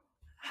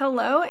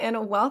Hello,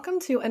 and welcome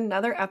to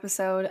another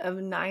episode of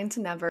Nine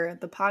to Never,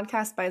 the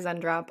podcast by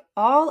Zendrop,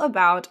 all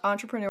about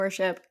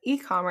entrepreneurship,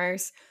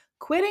 e-commerce,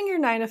 quitting your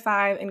 9 to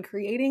 5, and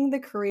creating the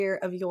career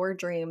of your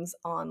dreams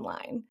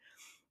online.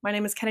 My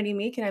name is Kennedy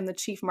Meek, and I'm the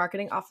Chief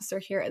Marketing Officer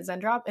here at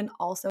Zendrop and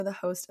also the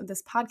host of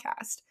this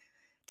podcast.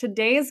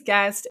 Today's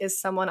guest is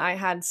someone I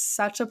had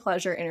such a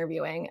pleasure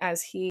interviewing,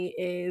 as he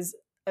is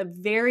a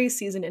very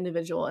seasoned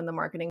individual in the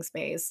marketing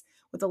space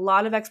with a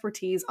lot of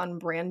expertise on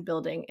brand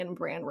building and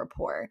brand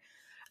rapport.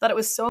 I thought it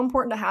was so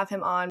important to have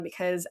him on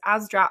because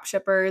as drop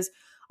shippers,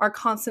 our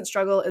constant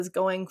struggle is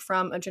going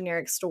from a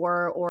generic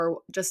store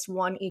or just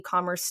one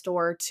e-commerce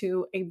store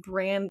to a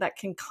brand that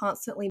can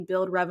constantly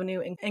build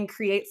revenue and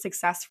create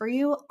success for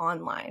you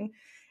online.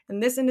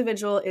 And this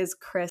individual is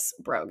Chris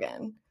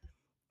Brogan.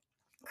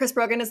 Chris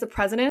Brogan is the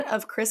president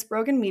of Chris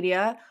Brogan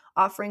Media,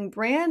 offering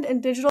brand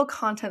and digital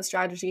content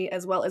strategy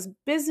as well as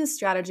business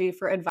strategy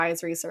for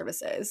advisory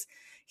services.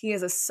 He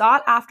is a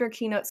sought-after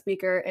keynote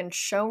speaker and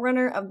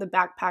showrunner of The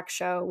Backpack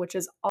Show, which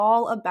is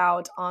all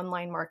about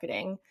online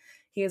marketing.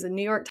 He is a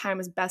New York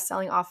Times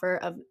bestselling author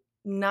of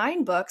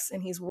 9 books,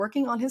 and he's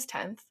working on his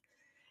 10th.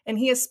 And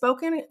he has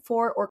spoken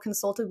for or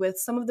consulted with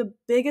some of the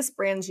biggest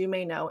brands you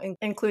may know,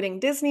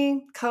 including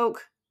Disney,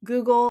 Coke,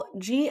 Google,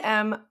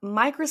 GM,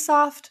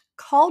 Microsoft,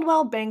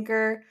 Coldwell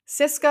Banker,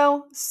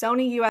 Cisco,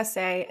 Sony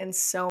USA, and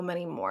so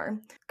many more.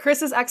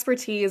 Chris's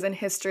expertise and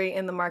history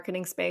in the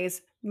marketing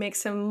space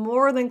makes him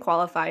more than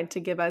qualified to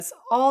give us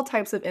all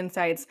types of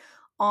insights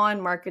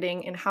on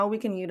marketing and how we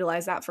can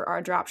utilize that for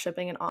our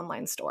dropshipping and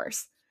online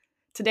stores.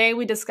 Today,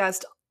 we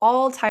discussed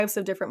all types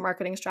of different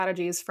marketing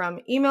strategies, from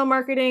email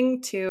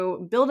marketing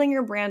to building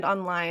your brand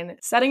online,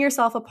 setting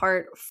yourself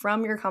apart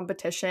from your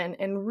competition,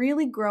 and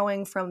really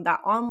growing from that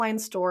online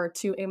store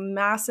to a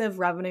massive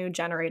revenue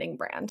generating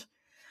brand.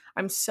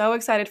 I'm so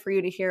excited for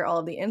you to hear all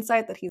of the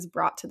insight that he's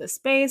brought to the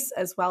space,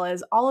 as well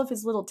as all of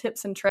his little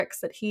tips and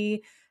tricks that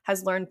he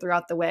has learned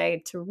throughout the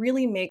way to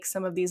really make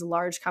some of these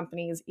large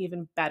companies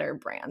even better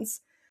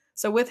brands.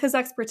 So with his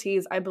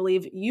expertise, I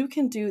believe you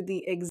can do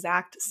the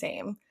exact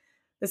same.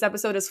 This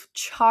episode is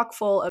chock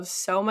full of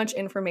so much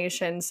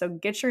information, so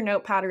get your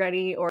notepad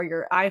ready or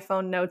your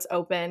iPhone notes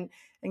open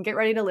and get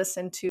ready to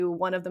listen to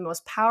one of the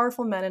most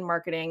powerful men in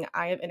marketing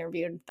I have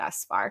interviewed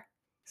thus far.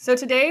 So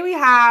today we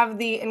have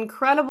the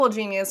incredible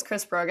genius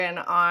Chris Brogan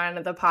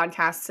on the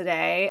podcast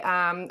today.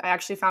 I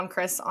actually found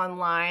Chris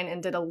online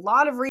and did a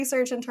lot of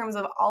research in terms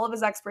of all of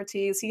his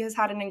expertise. He has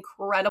had an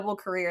incredible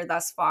career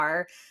thus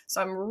far,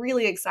 so I'm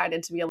really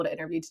excited to be able to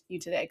interview you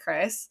today,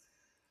 Chris.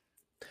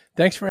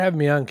 Thanks for having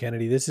me on,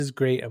 Kennedy. This is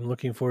great. I'm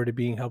looking forward to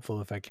being helpful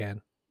if I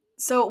can.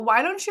 So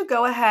why don't you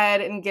go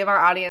ahead and give our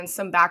audience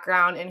some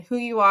background in who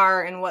you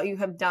are and what you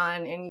have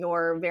done in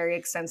your very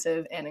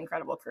extensive and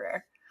incredible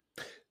career?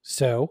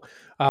 So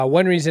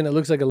one reason it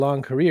looks like a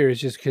long career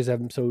is just because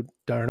I'm so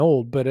darn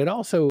old, but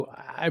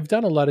I've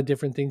done a lot of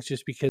different things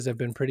just because I've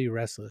been pretty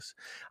restless.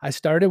 I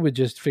started with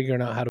just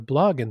figuring out how to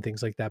blog and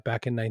things like that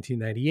back in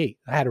 1998.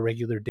 I had a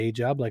regular day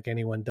job like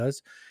anyone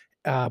does.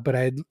 But I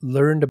had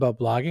learned about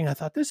blogging. I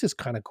thought this is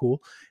kind of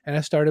cool. And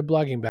I started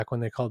blogging back when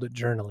they called it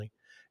journaling.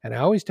 And I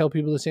always tell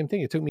people the same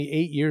thing. It took me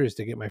 8 years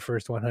to get my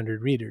first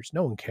 100 readers.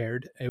 No one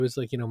cared. It was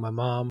like, my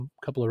mom,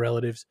 a couple of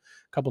relatives,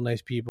 a couple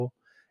nice people.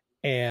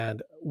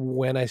 And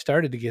when I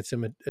started to get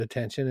some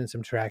attention and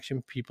some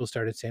traction, people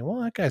started saying, well,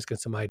 that guy's got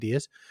some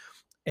ideas.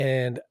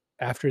 And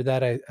after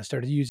that, I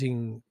started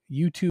using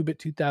YouTube at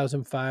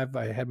 2005.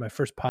 I had my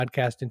first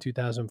podcast in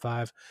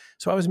 2005.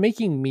 So I was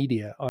making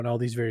media on all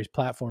these various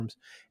platforms.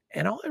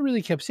 And all I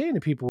really kept saying to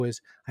people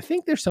was, I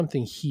think there's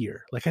something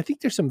here. Like, I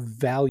think there's some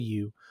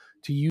value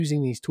to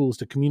using these tools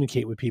to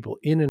communicate with people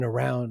in and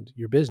around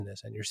your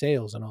business and your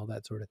sales and all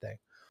that sort of thing.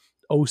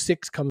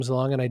 06 comes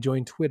along and I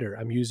joined Twitter.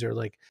 I'm user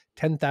like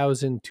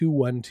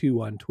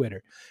 10,212 on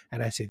Twitter.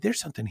 And I say,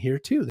 there's something here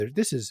too.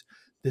 This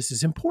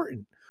is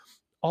important.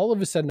 All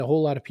of a sudden, a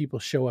whole lot of people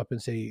show up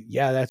and say,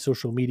 yeah, that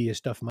social media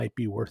stuff might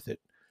be worth it.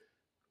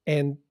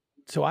 And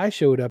so I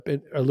showed up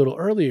a little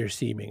earlier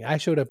seeming. I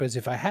showed up as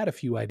if I had a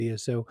few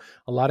ideas. So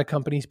a lot of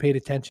companies paid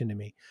attention to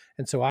me.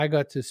 And so I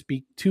got to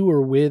speak to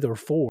or with or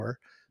for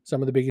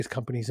some of the biggest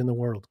companies in the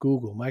world: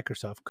 Google,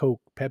 Microsoft,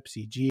 Coke,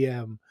 Pepsi,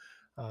 GM,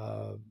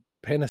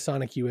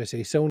 Panasonic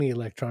USA, Sony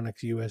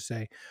Electronics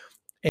USA.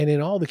 And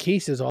in all the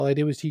cases, all I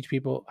did was teach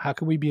people, how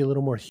can we be a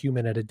little more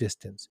human at a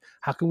distance?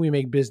 How can we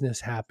make business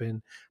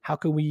happen? How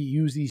can we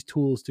use these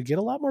tools to get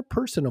a lot more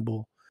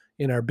personable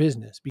in our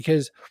business?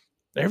 Because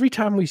every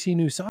time we see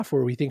new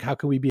software, we think, how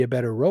can we be a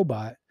better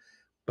robot?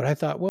 But I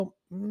thought, well,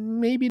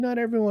 maybe not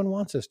everyone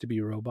wants us to be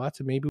robots,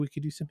 and maybe we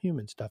could do some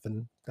human stuff.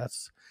 And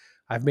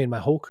I've made my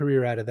whole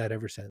career out of that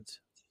ever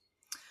since.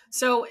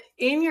 So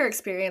in your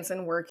experience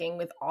in working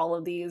with all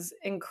of these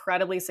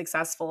incredibly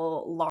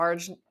successful,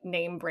 large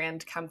name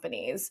brand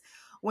companies,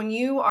 when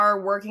you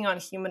are working on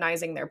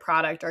humanizing their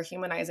product or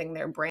humanizing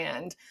their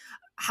brand,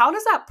 how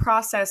does that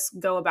process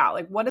go about?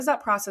 Like, what does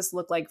that process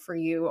look like for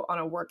you on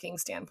a working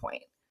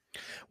standpoint?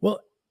 Well,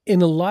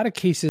 in a lot of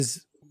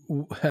cases,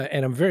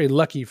 and I'm very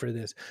lucky for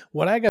this,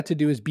 what I got to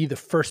do is be the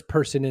first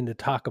person in to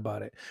talk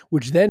about it,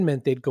 which then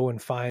meant they'd go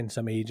and find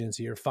some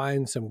agency or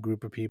find some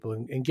group of people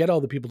and get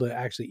all the people to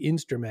actually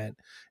instrument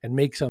and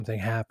make something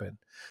happen.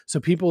 So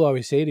people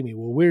always say to me,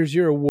 well, where's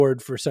your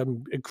award for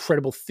some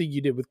incredible thing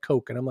you did with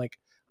Coke? And I'm like,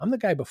 I'm the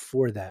guy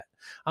before that.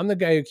 I'm the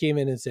guy who came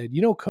in and said,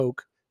 you know,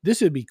 Coke,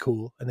 this would be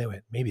cool. And they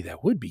went, maybe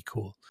that would be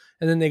cool.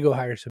 And then they go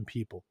hire some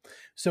people.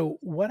 So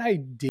what I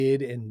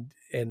did,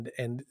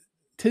 and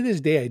to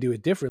this day I do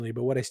it differently,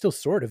 but what I still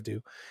sort of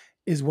do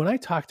is when I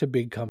talk to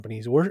big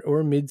companies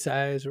or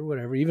mid-size or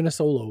whatever, even a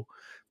solo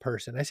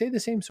person, I say the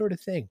same sort of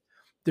thing.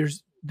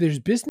 There's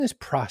business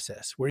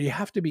process where you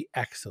have to be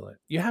excellent.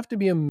 You have to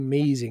be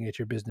amazing at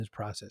your business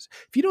process.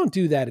 If you don't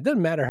do that, it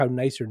doesn't matter how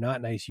nice or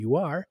not nice you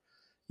are.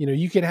 You know,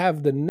 you could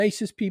have the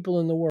nicest people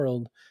in the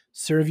world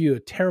serve you a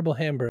terrible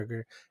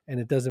hamburger and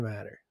it doesn't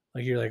matter.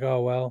 Like you're like,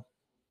 oh, well,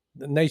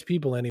 nice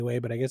people anyway,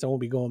 but I guess I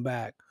won't be going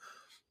back.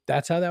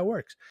 That's how that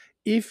works.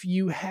 If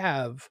you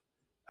have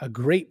a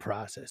great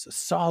process, a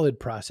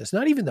solid process,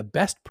 not even the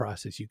best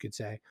process, you could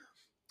say,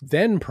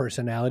 then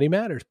personality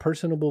matters.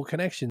 Personable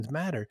connections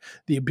matter.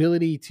 The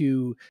ability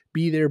to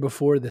be there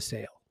before the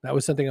sale. That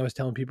was something I was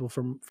telling people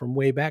from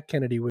way back,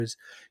 Kennedy, was,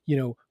 you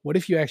know, what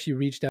if you actually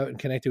reached out and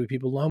connected with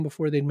people long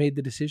before they'd made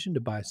the decision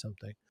to buy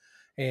something?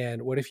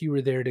 And what if you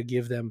were there to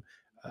give them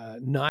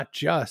not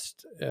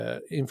just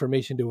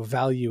information to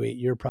evaluate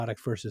your product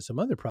versus some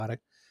other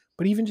product,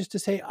 but even just to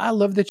say, I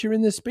love that you're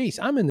in this space.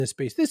 I'm in this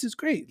space. This is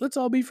great. Let's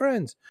all be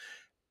friends.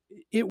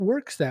 It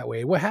works that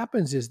way. What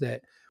happens is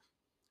that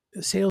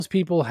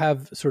salespeople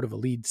have sort of a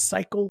lead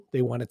cycle.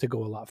 They want it to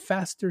go a lot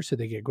faster, so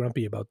they get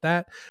grumpy about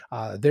that.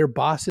 Their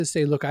bosses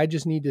say, look, I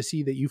just need to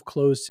see that you've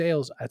closed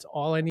sales. That's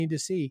all I need to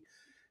see.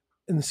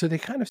 And so they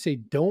kind of say,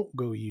 don't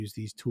go use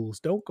these tools.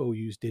 Don't go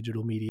use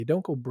digital media.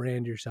 Don't go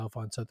brand yourself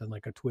on something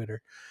like a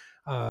Twitter,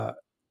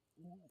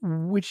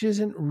 which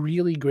isn't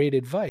really great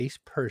advice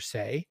per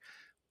se,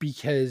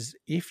 because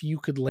if you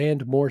could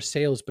land more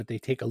sales, but they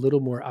take a little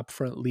more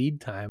upfront lead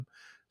time,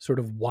 sort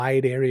of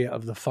wide area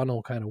of the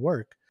funnel kind of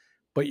work,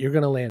 but you're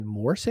going to land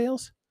more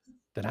sales,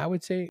 then I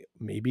would say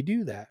maybe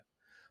do that.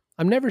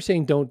 I'm never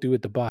saying don't do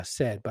what the boss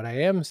said, but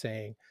I am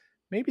saying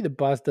maybe the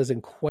boss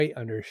doesn't quite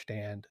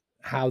understand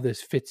how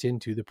this fits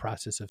into the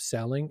process of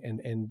selling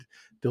and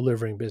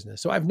delivering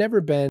business. So I've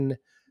never been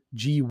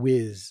gee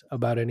whiz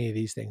about any of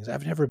these things.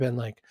 I've never been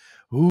like,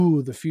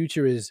 ooh, the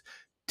future is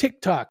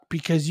TikTok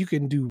because you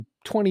can do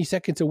 20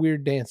 seconds of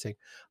weird dancing.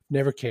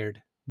 Never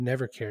cared.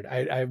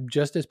 I'm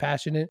just as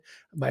passionate.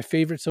 My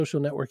favorite social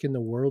network in the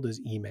world is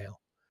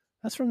email.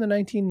 That's from the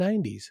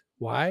 1990s.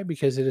 Why?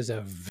 Because it is a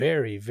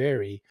very,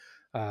 very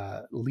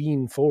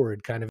lean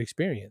forward kind of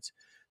experience.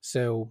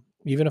 So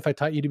even if I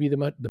taught you to be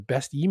the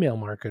best email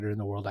marketer in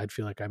the world, I'd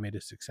feel like I made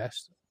a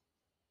success.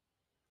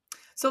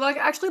 So like,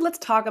 actually, let's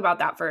talk about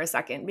that for a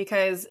second,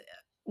 because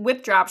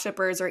with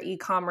dropshippers or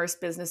e-commerce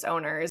business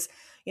owners,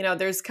 you know,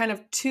 there's kind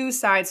of two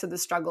sides to the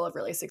struggle of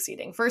really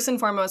succeeding. First and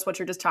foremost, what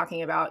you're just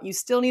talking about, you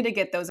still need to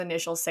get those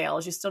initial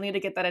sales. You still need to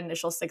get that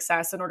initial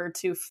success in order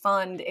to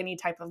fund any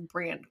type of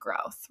brand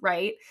growth,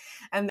 right?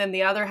 And then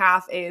the other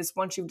half is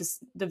once you've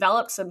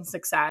developed some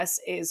success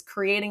is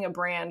creating a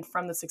brand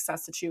from the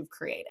success that you've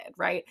created,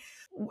 right?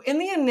 In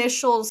the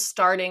initial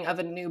starting of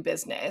a new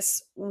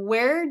business,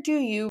 where do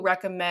you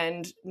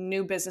recommend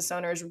new business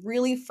owners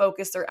really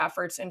focus their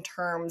efforts in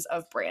terms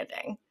of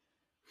branding?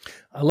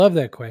 I love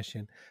that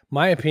question.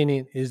 My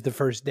opinion is the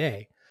first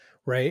day,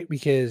 right?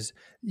 Because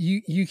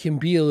you can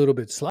be a little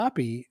bit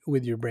sloppy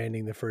with your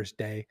branding the first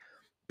day,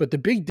 but the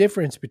big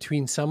difference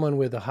between someone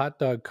with a hot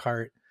dog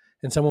cart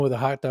and someone with a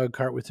hot dog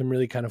cart with some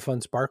really kind of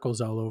fun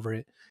sparkles all over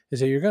it is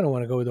that you're going to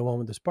want to go with the one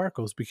with the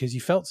sparkles because you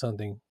felt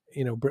something.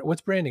 You know,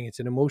 what's branding? It's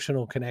an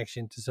emotional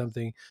connection to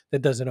something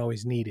that doesn't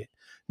always need it.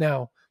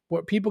 Now,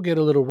 what people get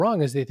a little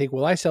wrong is they think,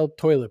 well, I sell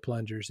toilet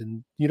plungers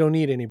and you don't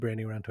need any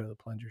branding around toilet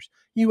plungers.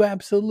 You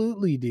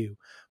absolutely do.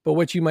 But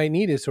what you might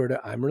need is sort of,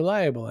 I'm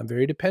reliable. I'm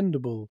very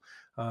dependable.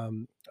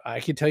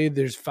 I can tell you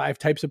there's 5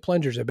 types of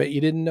plungers. I bet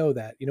you didn't know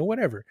that, you know,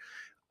 whatever.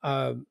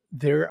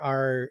 There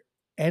are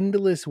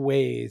endless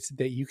ways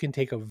that you can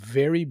take a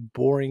very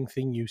boring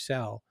thing you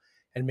sell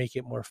and make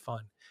it more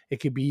fun. It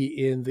could be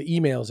in the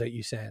emails that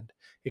you send.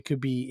 It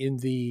could be in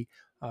the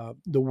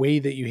way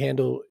that you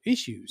handle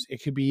issues.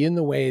 It could be in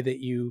the way that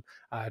you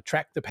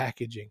track the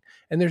packaging.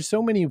 And there's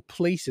so many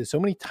places, so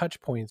many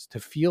touch points to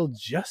feel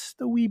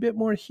just a wee bit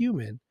more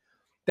human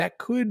that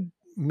could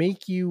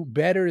make you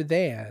better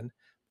than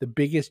the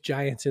biggest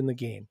giants in the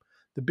game.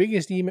 The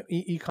biggest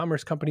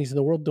e-commerce companies in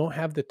the world don't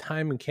have the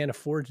time and can't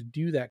afford to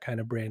do that kind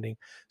of branding.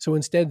 So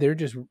instead,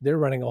 they're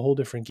running a whole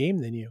different game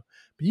than you.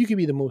 But you could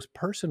be the most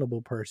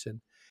personable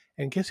person.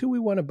 And guess who we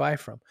want to buy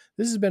from?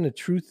 This has been a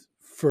truth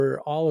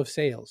for all of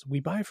sales. We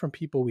buy from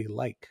people we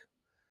like.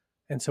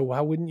 And so why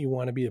wouldn't you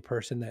want to be the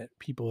person that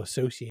people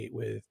associate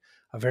with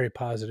a very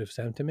positive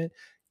sentiment?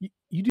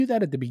 You do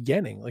that at the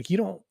beginning. Like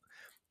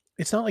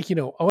it's not like, you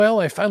know, oh, well,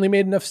 I finally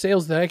made enough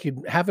sales that I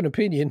could have an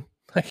opinion.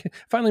 Like,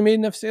 finally made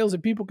enough sales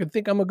that people could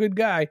think I'm a good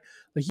guy.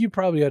 Like, you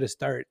probably ought to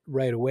start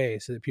right away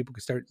so that people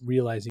can start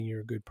realizing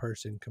you're a good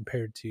person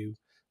compared to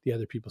the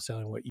other people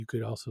selling what you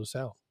could also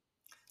sell.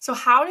 So,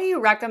 how do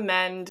you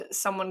recommend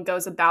someone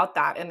goes about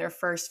that in their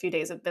first few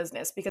days of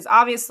business? Because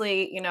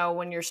obviously,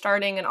 when you're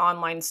starting an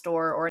online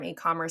store or an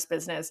e-commerce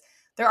business,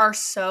 there are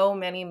so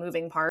many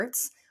moving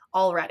parts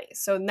already.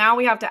 So now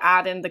we have to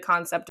add in the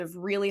concept of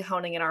really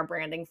honing in our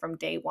branding from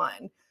day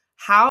one.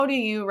 How do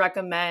you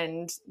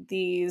recommend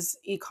these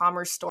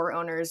e-commerce store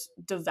owners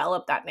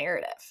develop that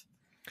narrative?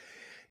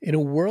 In a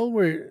world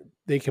where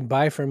they can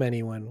buy from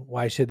anyone,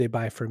 why should they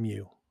buy from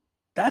you?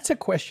 That's a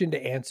question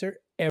to answer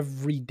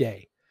every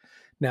day.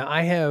 Now,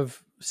 I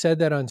have said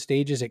that on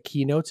stages at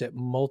keynotes at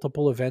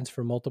multiple events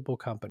for multiple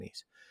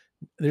companies.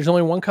 There's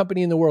only one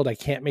company in the world I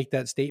can't make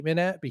that statement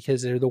at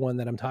because they're the one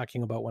that I'm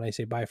talking about when I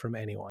say buy from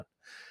anyone.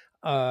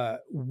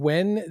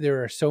 When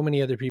there are so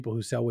many other people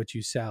who sell what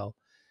you sell,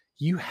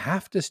 you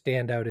have to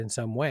stand out in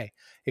some way.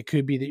 It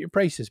could be that your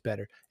price is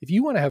better. If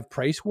you want to have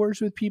price wars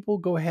with people,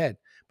 go ahead.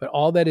 But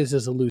all that is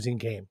a losing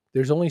game.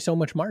 There's only so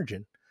much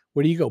margin.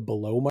 Where do you go?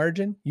 Below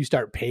margin? You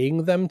start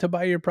paying them to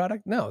buy your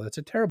product? No, that's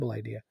a terrible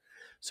idea.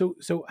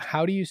 So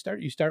how do you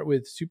start? You start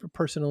with super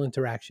personal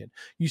interaction.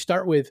 You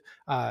start with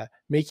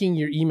making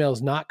your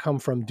emails not come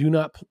from do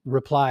not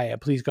reply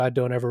at please God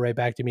don't ever write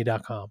back to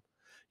me.com.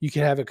 You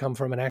can have it come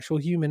from an actual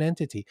human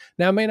entity.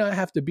 Now, it may not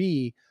have to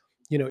be,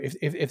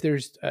 if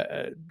there's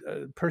a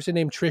person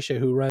named Trisha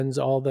who runs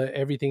all the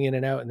everything in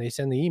and out and they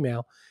send the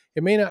email,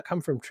 it may not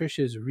come from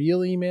Trisha's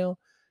real email.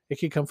 It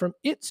could come from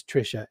it's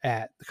Trisha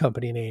at the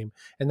company name.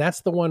 And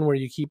that's the one where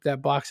you keep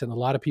that box and a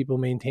lot of people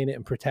maintain it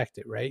and protect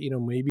it, right?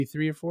 Maybe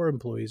 3 or 4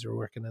 employees are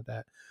working at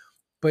that.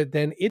 But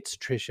then it's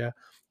Trisha,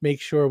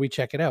 make sure we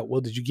check it out. Well,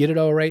 did you get it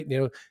all right?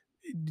 Do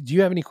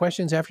you have any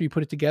questions after you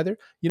put it together?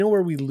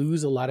 Where we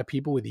lose a lot of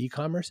people with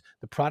e-commerce?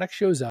 The product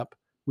shows up.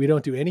 We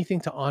don't do anything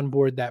to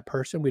onboard that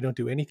person. We don't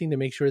do anything to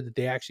make sure that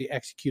they actually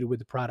executed with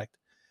the product.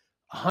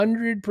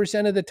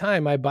 100% of the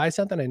time I buy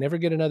something, I never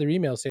get another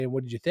email saying,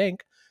 what did you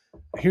think?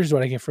 Here's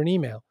what I get for an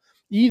email.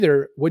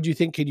 Either, what do you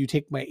think? Could you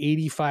take my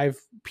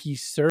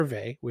 85-piece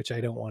survey, which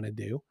I don't want to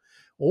do?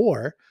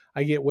 Or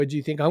I get, what do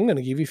you think? I'm going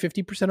to give you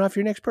 50% off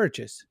your next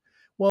purchase.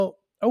 Well,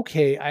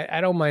 okay, I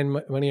don't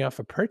mind money off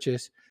a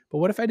purchase, but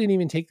what if I didn't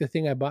even take the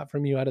thing I bought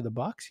from you out of the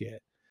box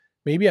yet?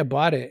 Maybe I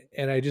bought it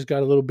and I just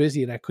got a little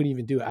busy and I couldn't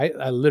even do it.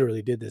 I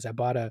literally did this. I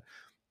bought a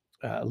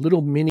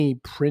little mini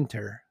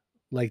printer,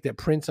 like that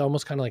prints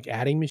almost kind of like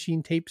adding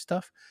machine tape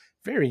stuff.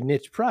 Very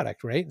niche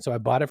product, right? So I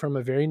bought it from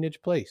a very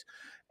niche place.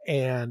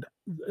 And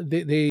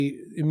they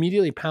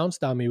immediately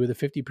pounced on me with a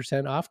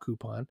 50% off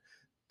coupon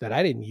that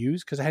I didn't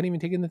use because I hadn't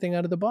even taken the thing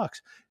out of the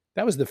box.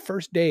 That was the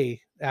first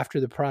day after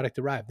the product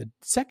arrived. The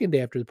second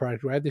day after the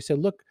product arrived, they said,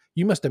 look,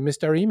 you must have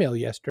missed our email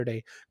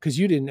yesterday because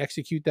you didn't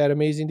execute that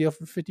amazing deal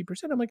for 50%.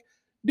 I'm like,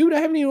 dude, I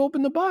haven't even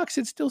opened the box.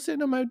 It's still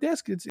sitting on my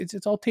desk.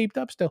 It's all taped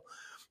up still.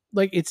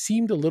 Like, it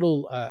seemed a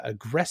little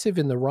aggressive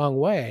in the wrong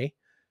way,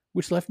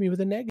 which left me with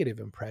a negative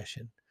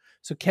impression.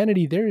 So,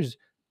 Kennedy, there's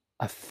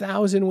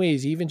 1,000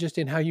 ways, even just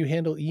in how you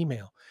handle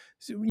email.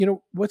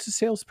 So, what's the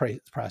sales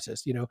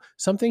process?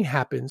 Something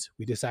happens.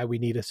 We decide we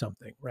need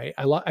something, right?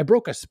 I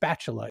broke a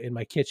spatula in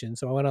my kitchen.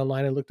 So I went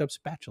online and looked up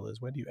spatulas.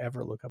 When do you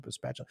ever look up a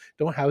spatula?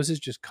 Don't houses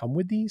just come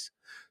with these?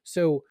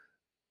 So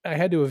I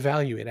had to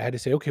evaluate. I had to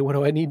say, okay, what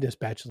do I need in a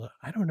spatula?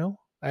 I don't know.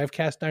 I have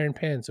cast iron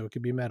pan, so it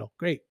could be metal.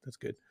 Great. That's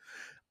good.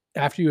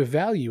 After you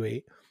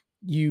evaluate,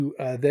 you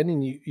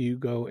then you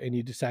go and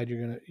you decide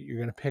you're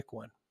gonna pick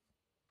one.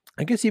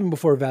 I guess even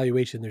before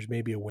evaluation, there's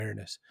maybe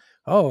awareness.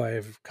 Oh,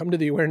 I've come to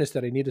the awareness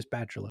that I need a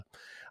spatula.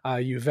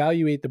 You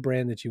evaluate the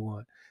brand that you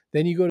want.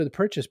 Then you go to the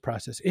purchase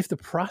process. If the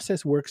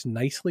process works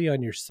nicely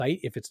on your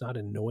site, if it's not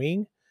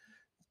annoying,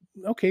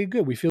 okay,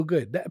 good. We feel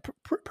good. That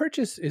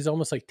purchase is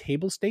almost like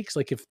table stakes.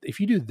 Like if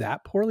you do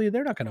that poorly,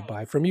 they're not going to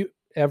buy from you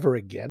ever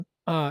again.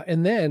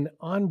 And then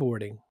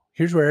onboarding.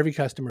 Here's where every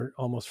customer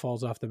almost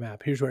falls off the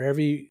map. Here's where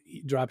every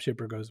drop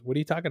shipper goes, what are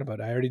you talking about?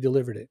 I already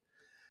delivered it.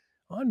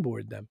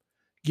 Onboard them.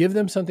 Give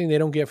them something they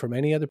don't get from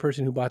any other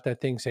person who bought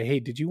that thing. Say, hey,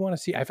 did you want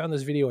to see? I found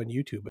this video on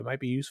YouTube. It might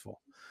be useful.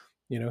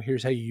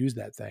 Here's how you use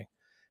that thing.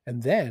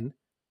 And then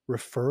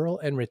referral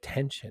and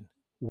retention.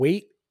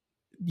 Wait,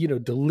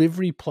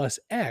 delivery plus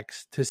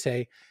X to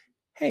say,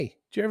 hey,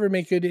 did you ever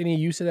make any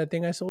use of that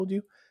thing I sold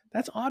you?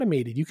 That's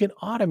automated. You can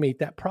automate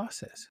that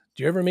process.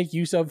 Do you ever make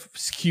use of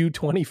SKU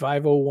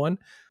 2501?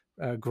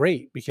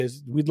 Great,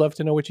 because we'd love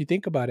to know what you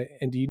think about it.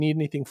 And do you need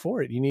anything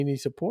for it? You need any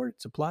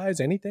support, supplies,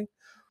 anything?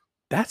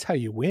 That's how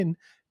you win.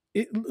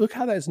 Look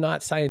how that's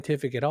not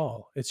scientific at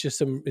all. It's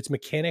just it's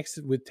mechanics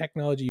with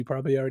technology you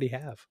probably already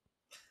have.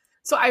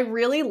 So I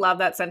really love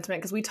that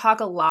sentiment because we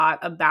talk a lot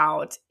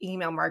about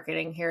email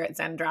marketing here at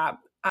Zendrop.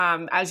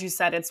 As you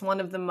said, it's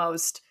one of the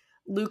most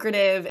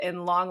lucrative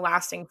and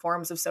long-lasting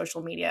forms of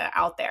social media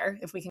out there,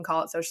 if we can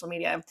call it social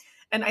media.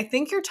 And I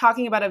think you're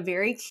talking about a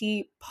very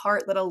key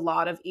part that a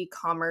lot of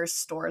e-commerce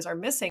stores are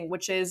missing,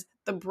 which is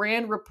the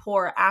brand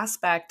rapport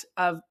aspect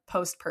of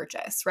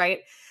post-purchase, right?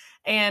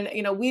 And,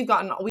 we've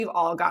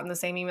all gotten the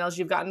same emails.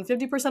 You've gotten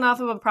 50% off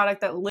of a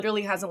product that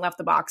literally hasn't left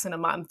the box in a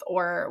month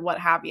or what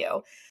have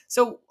you.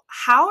 So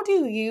how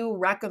do you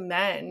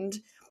recommend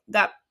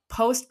that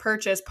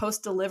post-purchase,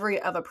 post-delivery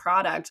of a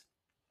product,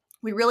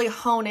 we really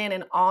hone in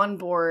and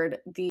onboard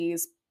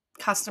these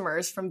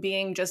customers from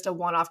being just a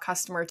one-off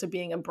customer to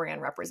being a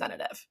brand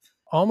representative?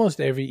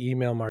 Almost every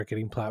email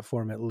marketing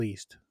platform, at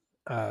least,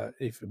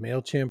 if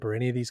MailChimp or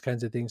any of these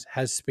kinds of things,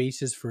 has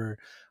spaces for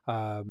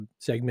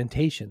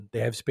segmentation. They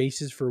have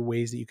spaces for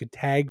ways that you could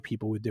tag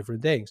people with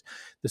different things.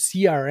 The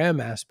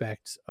CRM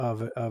aspects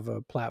of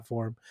a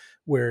platform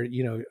where,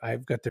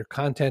 I've got their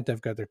content,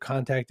 I've got their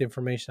contact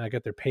information, I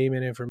got their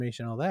payment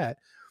information, all that.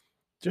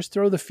 Just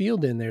throw the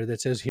field in there that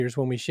says, here's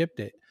when we shipped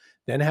it.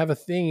 Then have a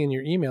thing in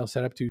your email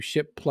set up to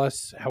ship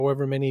plus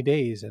however many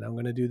days, and I'm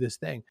going to do this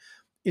thing.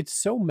 It's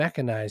so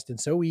mechanized and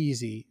so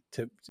easy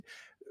to,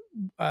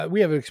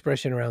 we have an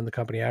expression around the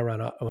company I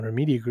run, Owner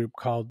Media Group,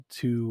 called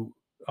to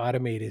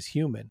automate is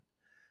human.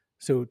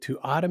 So to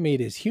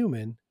automate is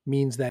human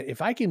means that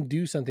if I can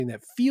do something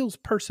that feels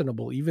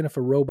personable, even if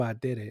a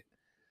robot did it,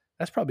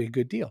 that's probably a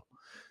good deal.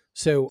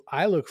 So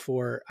I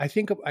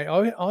think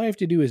all I have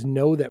to do is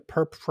know that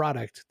per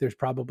product, there's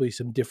probably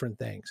some different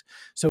things.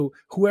 So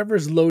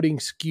whoever's loading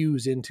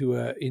SKUs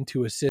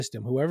into a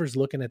system, whoever's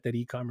looking at that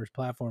e-commerce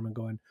platform and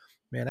going,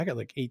 man, I got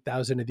like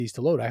 8,000 of these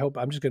to load. I hope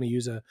I'm just going to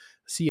use a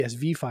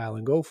CSV file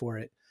and go for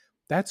it.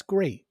 That's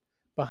great.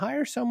 But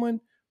hire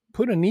someone,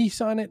 put a niece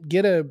on it,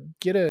 get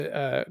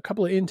a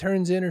couple of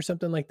interns in or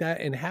something like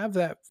that, and have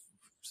that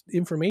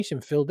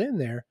information filled in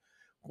there.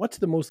 What's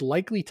the most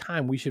likely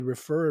time we should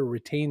refer or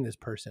retain this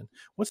person?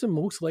 What's the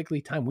most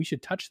likely time we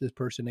should touch this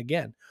person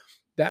again?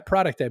 That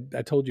product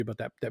I told you about,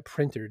 that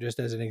printer, just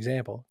as an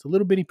example, it's a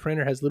little bitty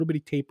printer, has little bitty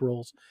tape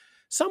rolls.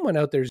 Someone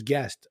out there's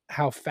guessed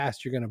how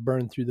fast you're going to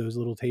burn through those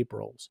little tape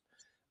rolls.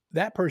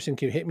 That person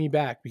can hit me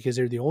back because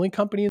they're the only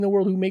company in the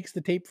world who makes the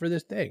tape for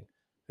this thing.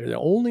 They're the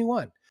only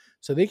one.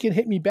 So they can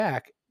hit me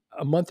back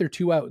a month or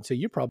two out and say,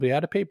 you're probably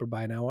out of paper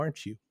by now,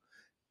 aren't you?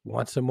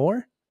 Want some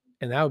more?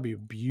 And that would be a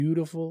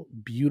beautiful,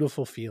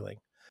 beautiful feeling.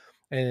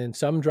 And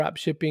some drop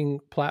shipping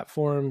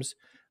platforms,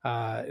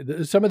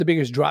 some of the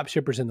biggest drop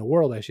shippers in the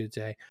world, I should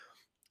say,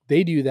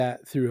 they do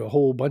that through a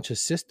whole bunch of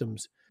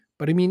systems.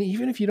 But I mean,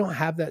 even if you don't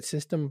have that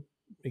system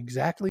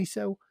exactly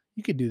so,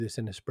 you could do this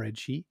in a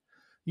spreadsheet.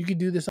 You could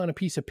do this on a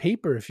piece of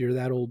paper if you're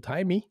that old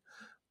timey.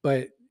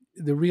 But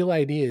the real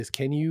idea is,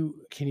 can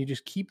you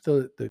just keep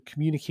the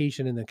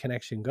communication and the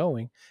connection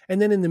going?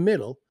 And then in the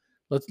middle,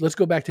 let's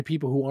go back to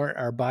people who aren't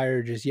our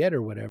buyer just yet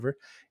or whatever.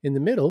 In the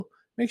middle,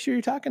 make sure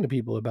you're talking to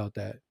people about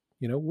that.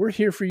 We're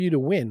here for you to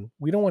win.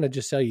 We don't want to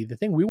just sell you the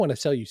thing. We want to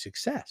sell you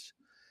success.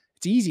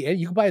 It's easy.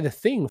 You can buy the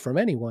thing from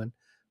anyone.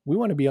 We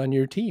want to be on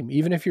your team,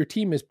 even if your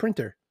team is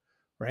printer,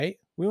 right?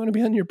 We want to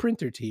be on your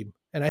printer team.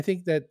 And I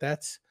think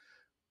that's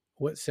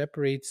what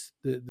separates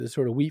the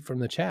sort of wheat from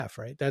the chaff,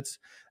 right? That's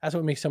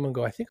what makes someone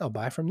go, I think I'll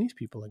buy from these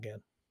people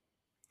again.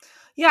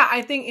 Yeah,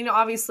 I think,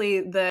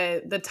 obviously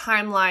the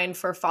timeline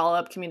for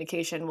follow-up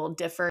communication will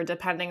differ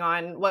depending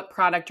on what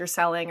product you're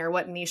selling or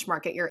what niche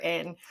market you're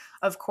in,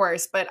 of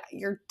course. But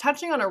you're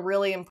touching on a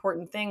really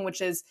important thing, which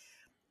is,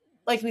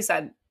 like we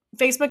said,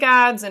 Facebook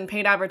ads and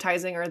paid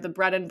advertising are the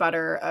bread and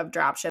butter of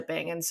drop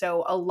shipping. And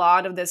so a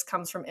lot of this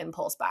comes from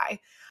impulse buy.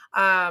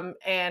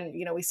 And,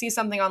 we see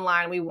something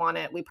online, we want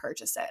it, we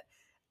purchase it.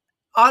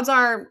 Odds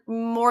are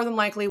more than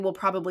likely we'll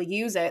probably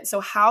use it. So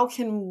how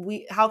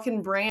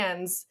can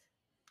brands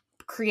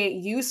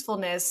create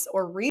usefulness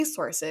or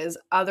resources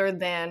other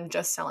than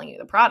just selling you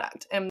the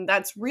product? And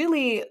that's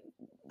really,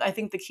 I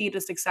think, the key to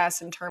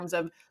success in terms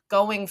of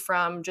going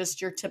from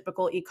just your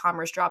typical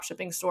e-commerce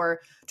dropshipping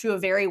store to a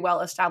very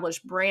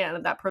well-established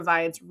brand that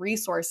provides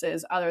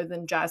resources other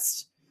than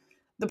just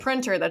the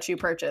printer that you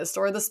purchased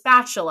or the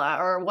spatula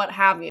or what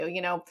have you.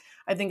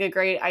 I think a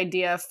great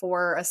idea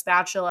for a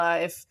spatula,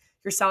 if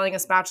you're selling a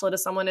spatula to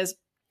someone, is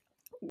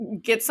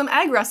get some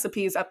egg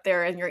recipes up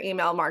there in your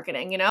email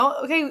marketing.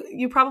 Okay,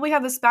 you probably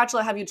have the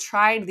spatula. Have you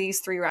tried these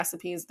 3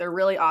 recipes? They're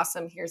really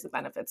awesome. Here's the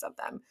benefits of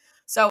them.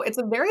 So it's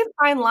a very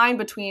fine line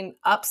between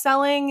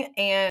upselling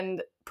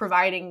and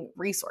providing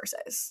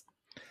resources.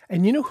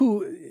 And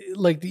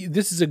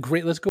this is a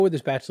great, let's go with the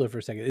spatula for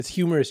a second. It's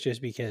humorous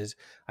just because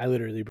I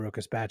literally broke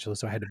a spatula,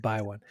 so I had to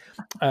buy one.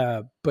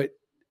 But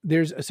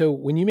so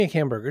when you make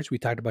hamburgers, we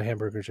talked about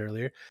hamburgers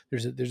earlier,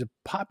 there's a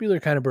popular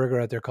kind of burger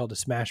out there called a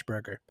smash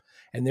burger.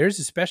 And there's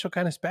a special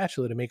kind of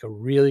spatula to make a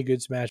really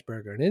good smash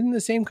burger. And it's the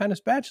same kind of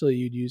spatula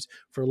you'd use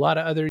for a lot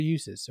of other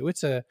uses. So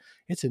it's a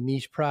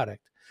niche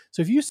product.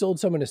 So if you sold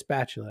someone a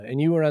spatula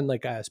and you were on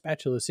like a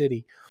Spatula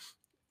City,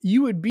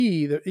 you would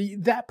be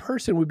that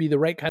person would be the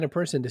right kind of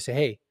person to say,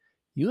 hey,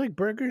 you like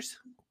burgers?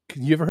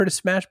 You ever heard of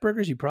smash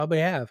burgers? You probably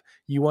have.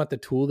 You want the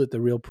tool that the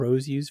real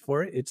pros use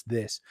for it? It's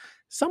this.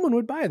 Someone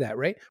would buy that,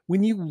 right?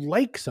 When you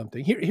like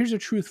something, here's a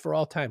truth for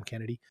all time,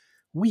 Kennedy.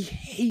 We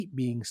hate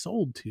being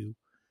sold to,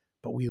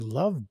 but we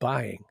love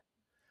buying.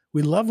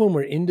 We love when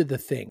we're into the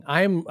thing.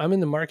 I'm in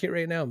the market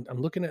right now.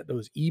 I'm looking at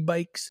those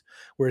e-bikes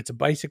where it's a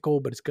bicycle,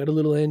 but it's got a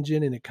little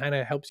engine and it kind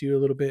of helps you a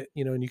little bit,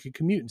 and you can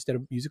commute instead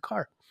of use a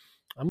car.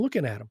 I'm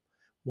looking at them.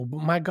 Well,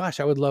 my gosh,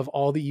 I would love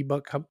all the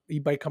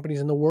e-bike companies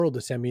in the world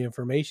to send me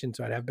information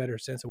so I'd have better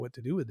sense of what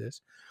to do with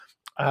this.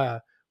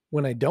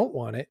 When I don't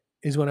want it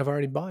is when I've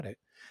already bought it.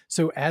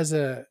 So as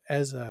a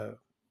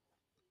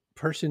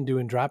person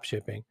doing drop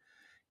shipping,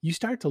 you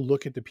start to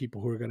look at the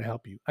people who are going to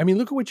help you. I mean,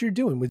 look at what you're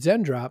doing with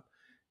ZenDrop.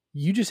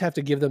 You just have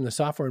to give them the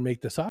software and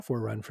make the software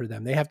run for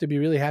them. They have to be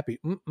really happy.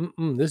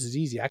 This is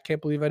easy. I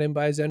can't believe I didn't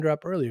buy ZenDrop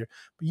earlier.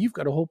 But you've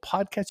got a whole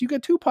podcast. You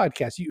got 2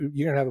 podcasts. You're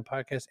going to have a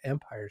podcast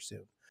empire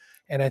soon.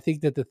 And I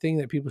think that the thing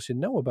that people should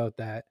know about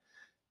that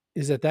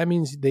is that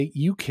means that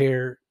you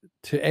care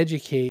to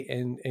educate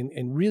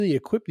and really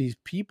equip these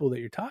people that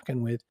you're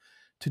talking with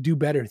to do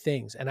better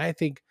things. And I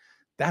think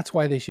that's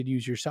why they should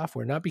use your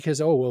software, not because,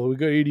 oh, well, we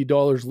got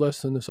 $80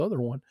 less than this other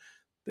one.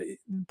 The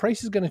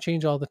price is going to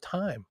change all the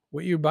time.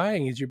 What you're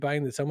buying is you're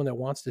buying someone that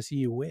wants to see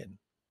you win.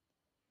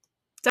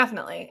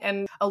 Definitely.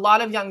 And a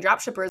lot of young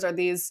dropshippers are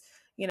these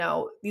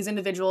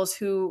individuals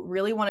who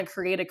really want to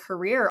create a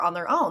career on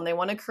their own. They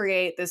want to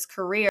create this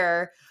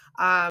career,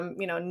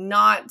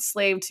 not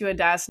slave to a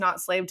desk, not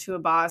slave to a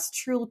boss,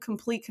 true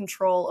complete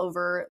control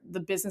over the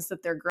business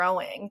that they're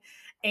growing.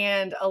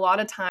 And a lot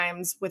of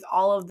times with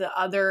all of the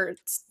other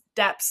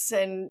steps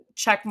and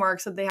check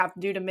marks that they have to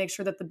do to make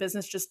sure that the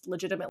business just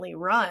legitimately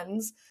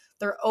runs,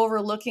 they're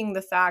overlooking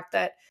the fact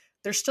that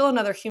there's still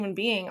another human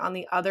being on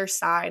the other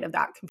side of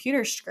that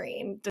computer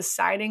screen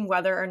deciding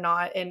whether or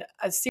not in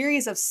a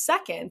series of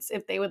seconds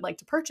if they would like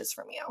to purchase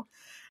from you.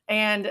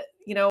 And,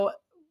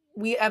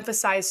 we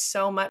emphasize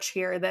so much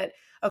here that,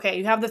 okay,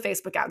 you have the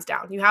Facebook ads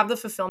down, you have the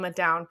fulfillment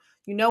down,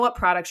 you know what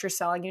products you're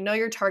selling, you know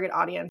your target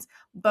audience,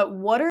 but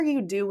what are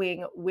you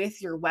doing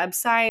with your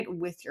website,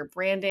 with your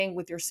branding,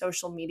 with your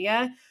social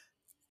media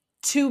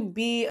to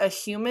be a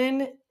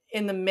human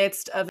in the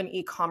midst of an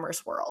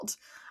e-commerce world?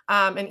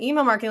 And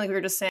email marketing, like we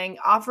were just saying,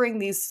 offering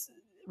these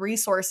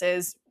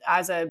resources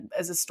as a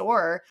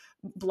store,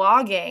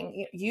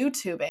 blogging,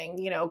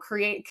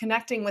 YouTubing,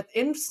 connecting with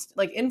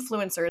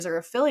influencers or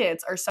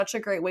affiliates are such a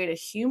great way to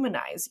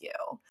humanize you.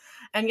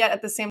 And yet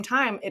at the same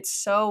time, it's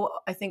so,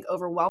 I think,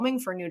 overwhelming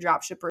for new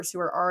dropshippers who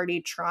are already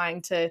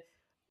trying to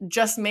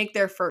just make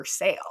their first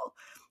sale.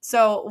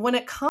 So when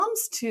it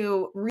comes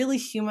to really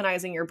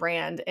humanizing your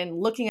brand and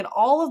looking at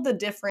all of the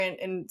different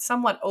and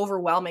somewhat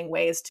overwhelming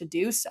ways to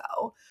do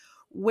so,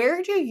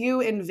 where do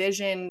you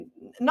envision,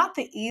 not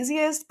the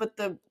easiest, but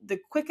the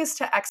quickest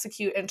to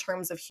execute in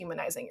terms of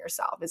humanizing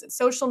yourself? Is it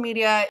social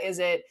media? Is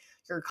it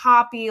your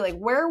copy? Like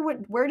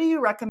where do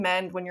you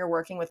recommend when you're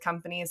working with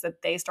companies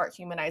that they start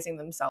humanizing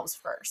themselves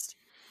first?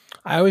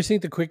 I always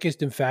think the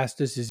quickest and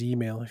fastest is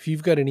email. If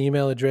you've got an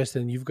email address,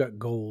 then you've got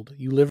gold.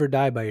 You live or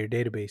die by your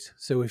database.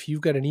 So if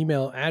you've got an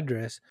email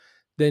address,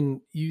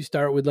 then you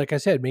start with, like I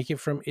said, make it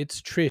from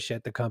it's Trish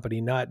at the company,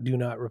 not do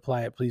not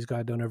reply at please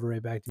God don't ever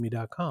write back to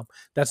me.com.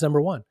 That's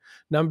number 1.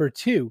 Number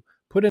 2,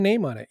 put a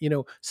name on it.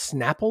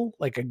 Snapple,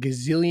 like a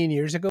gazillion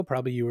years ago,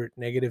 probably you were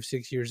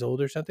 -6 years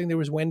old or something. There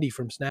was Wendy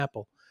from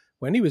Snapple.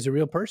 Wendy was a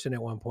real person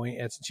at one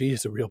point. She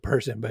is a real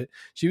person, but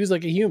she was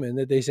like a human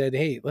that they said,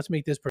 hey, let's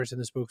make this person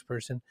the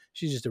spokesperson.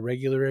 She's just a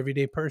regular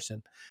everyday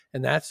person.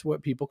 And that's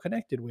what people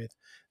connected with.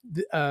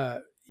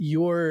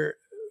 Your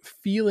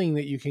feeling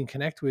that you can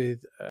connect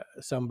with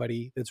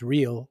somebody that's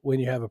real when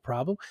you have a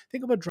problem.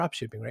 Think about drop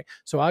shipping, right?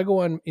 So I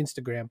go on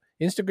Instagram.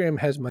 Instagram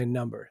has my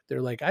number.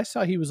 They're like, I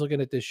saw he was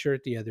looking at this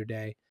shirt the other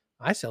day.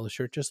 I sell a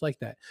shirt just like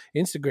that.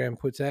 Instagram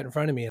puts that in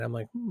front of me and I'm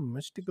like,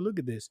 let's take a look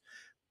at this.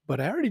 But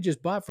I already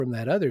just bought from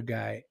that other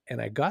guy and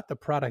I got the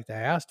product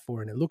I asked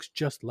for and it looks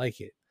just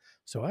like it.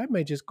 So I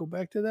might just go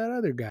back to that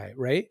other guy,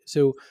 right?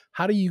 So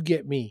how do you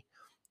get me?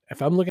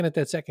 If I'm looking at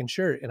that second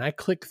shirt and I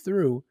click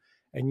through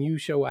and you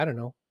show, I don't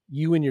know,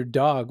 you and your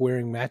dog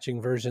wearing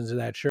matching versions of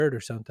that shirt or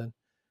something,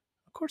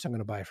 of course I'm going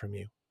to buy from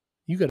you.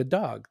 You got a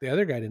dog. The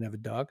other guy didn't have a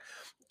dog.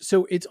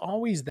 So it's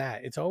always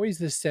that. It's always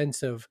this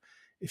sense of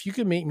if you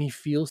can make me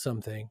feel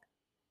something.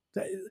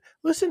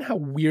 Listen how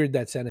weird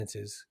that sentence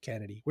is,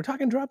 Kennedy. We're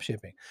talking drop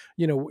shipping.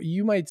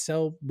 You might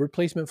sell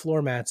replacement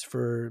floor mats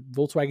for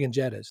Volkswagen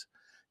Jettas.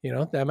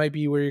 That might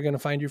be where you're going to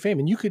find your fame.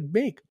 And you could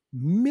make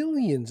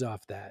millions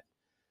off that.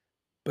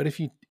 But if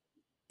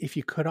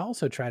you could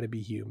also try to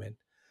be human,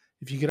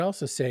 if you could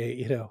also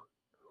say,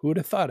 who would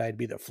have thought I'd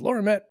be the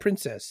floor mat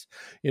princess?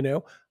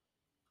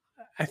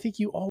 I think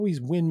you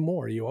always win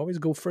more. You always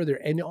go further.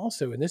 And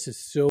also, and this is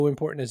so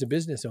important as a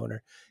business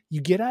owner,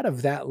 you get out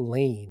of that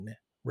lane,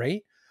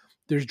 right?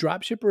 There's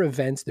dropshipper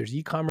events, there's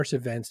e-commerce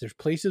events, there's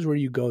places where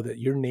you go that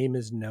your name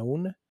is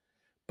known,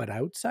 but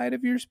outside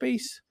of your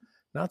space,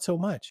 not so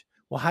much.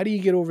 Well, how do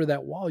you get over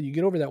that wall? You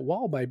get over that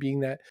wall by being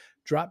that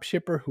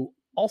dropshipper who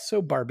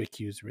also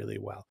barbecues really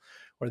well,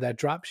 or that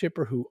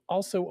dropshipper who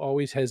also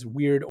always has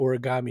weird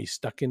origami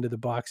stuck into the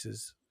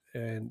boxes.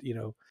 And,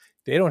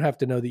 they don't have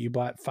to know that you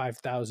bought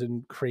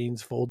 5,000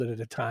 cranes folded at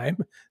a time.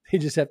 They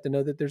just have to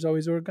know that there's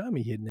always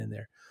origami hidden in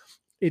there.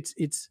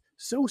 It's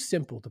So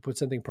simple to put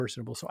something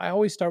personable. So I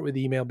always start with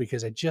email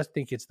because I just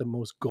think it's the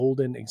most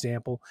golden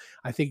example.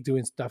 I think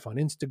doing stuff on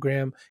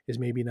Instagram is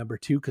maybe number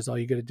two, because all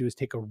you got to do is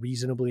take a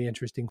reasonably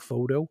interesting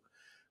photo.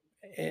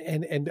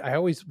 And I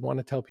always want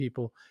to tell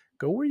people,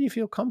 go where you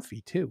feel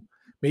comfy too.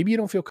 Maybe you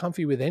don't feel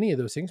comfy with any of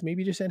those things.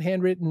 Maybe you just send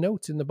handwritten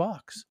notes in the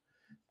box.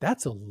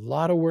 That's a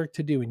lot of work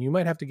to do. And you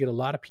might have to get a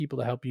lot of people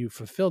to help you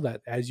fulfill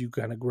that as you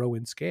kind of grow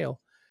in scale.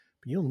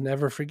 But you'll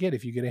never forget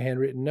if you get a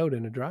handwritten note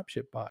in a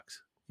dropship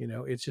box.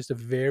 It's just a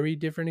very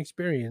different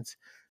experience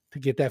to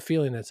get that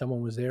feeling that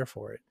someone was there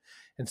for it.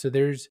 And so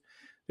there's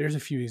a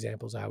few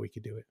examples of how we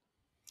could do it.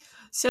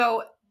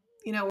 So,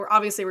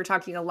 we're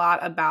talking a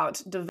lot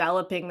about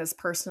developing this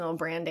personal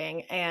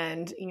branding,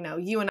 and,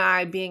 you and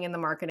I being in the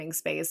marketing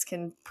space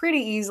can pretty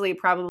easily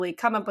probably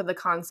come up with a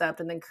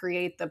concept and then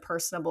create the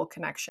personable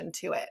connection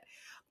to it.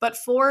 But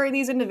for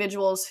these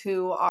individuals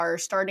who are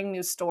starting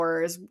new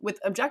stores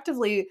with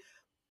objectively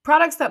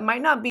products that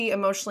might not be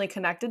emotionally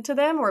connected to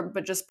them,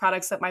 but just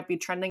products that might be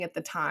trending at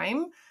the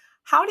time,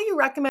 how do you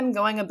recommend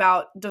going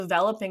about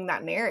developing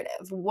that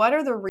narrative? What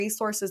are the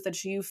resources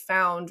that you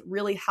found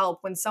really help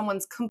when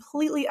someone's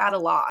completely at a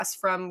loss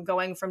from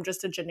going from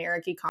just a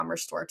generic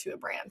e-commerce store to a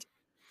brand?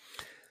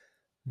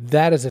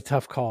 That is a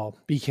tough call,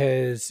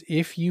 because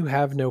if you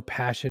have no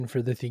passion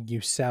for the thing you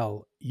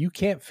sell, you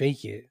can't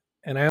fake it.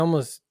 And I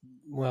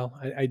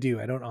do.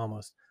 I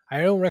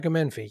don't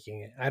recommend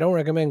faking it. I don't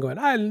recommend going,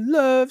 I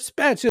love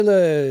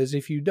spatulas.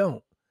 If you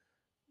don't,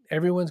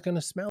 everyone's going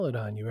to smell it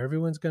on you.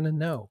 Everyone's going to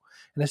know.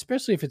 And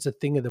especially if it's a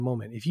thing of the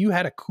moment. If you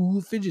had a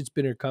cool fidget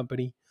spinner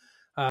company,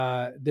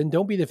 then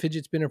don't be the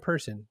fidget spinner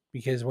person,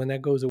 because when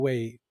that goes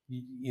away,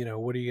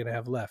 what are you going to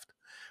have left?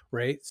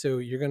 Right. So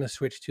you're going to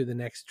switch to the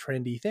next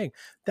trendy thing.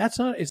 It's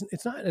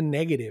not a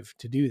negative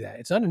to do that.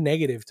 It's not a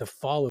negative to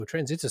follow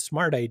trends. It's a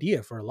smart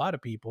idea for a lot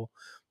of people,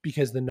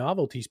 because the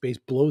novelty space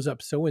blows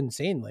up so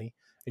insanely,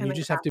 and you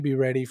just have to be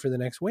ready for the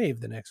next wave,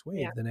 the next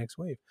wave, the next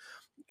wave.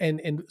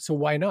 And so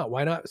why not?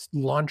 Why not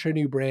launch a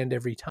new brand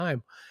every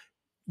time?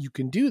 You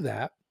can do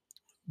that.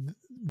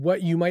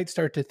 What you might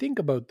start to think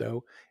about,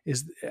 though,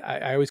 is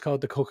I always call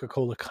it the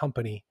Coca-Cola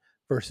company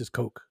versus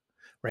Coke,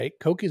 right?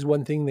 Coke is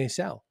one thing they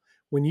sell.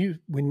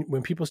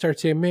 When people start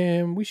saying,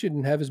 man, we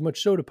shouldn't have as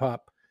much soda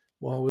pop,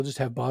 well, we'll just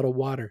have bottled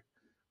water.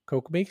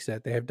 Coke makes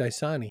that. They have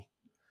Dasani.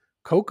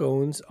 Coke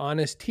owns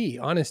Honest Tea.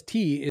 Honest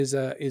Tea is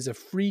a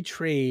free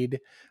trade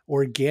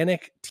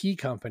organic tea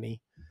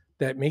company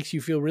that makes you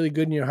feel really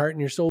good in your heart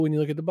and your soul when you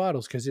look at the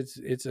bottles, because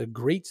it's a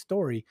great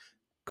story.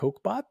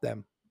 Coke bought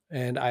them.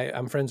 And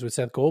I'm friends with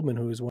Seth Goldman,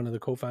 who is one of the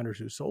co-founders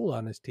who sold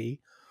Honest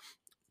Tea.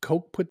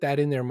 Coke put that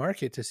in their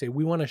market to say,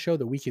 we want to show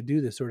that we could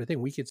do this sort of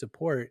thing. We could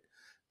support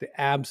the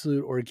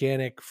absolute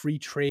organic, free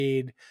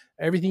trade,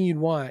 everything you'd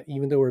want,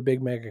 even though we're a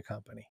big mega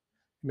company.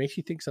 It makes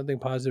you think something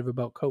positive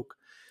about Coke.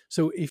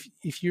 So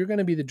if you're going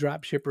to be the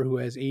drop shipper who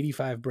has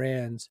 85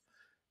 brands,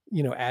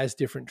 as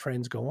different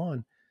trends go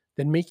on,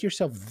 then make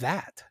yourself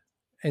that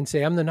and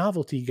say, I'm the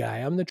novelty guy.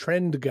 I'm the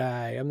trend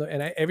guy.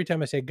 Every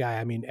time I say guy,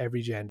 I mean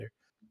every gender.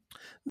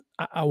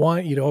 I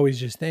want you to always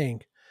just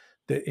think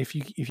that if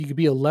you could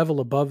be a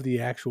level above the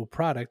actual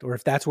product, or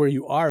if that's where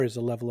you are as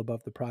a level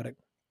above the product,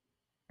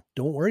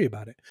 don't worry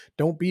about it.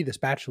 Don't be the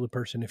spatula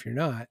person if you're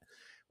not,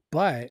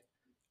 but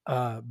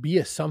be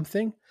a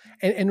something.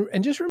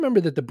 And just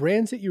remember that the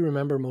brands that you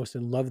remember most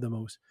and love the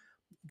most,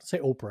 say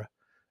Oprah.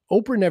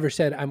 Oprah never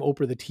said, I'm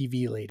Oprah the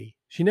TV lady.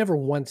 She never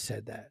once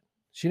said that.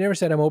 She never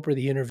said, I'm Oprah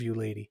the interview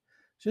lady.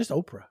 It's just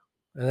Oprah.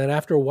 And then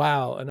after a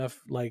while, enough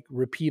like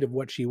repeat of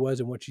what she was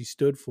and what she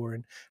stood for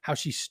and how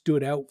she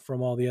stood out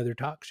from all the other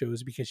talk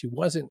shows, because she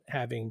wasn't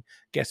having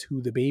guess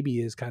who the baby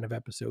is kind of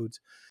episodes.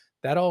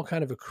 That all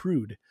kind of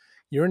accrued.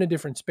 You're in a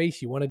different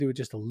space. You want to do it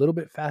just a little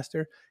bit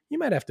faster. You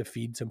might have to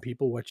feed some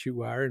people what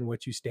you are and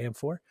what you stand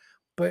for,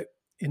 but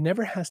it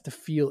never has to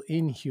feel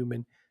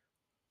inhuman.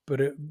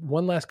 But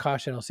one last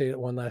caution, I'll say it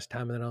one last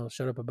time and then I'll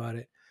shut up about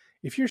it.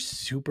 If you're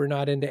super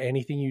not into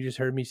anything you just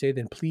heard me say,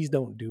 then please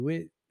don't do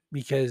it,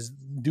 because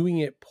doing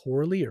it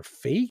poorly or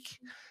fake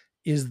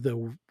is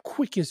the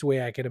quickest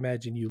way I can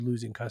imagine you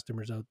losing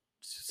customers out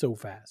so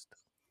fast.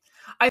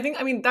 I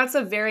mean, that's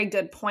a very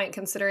good point,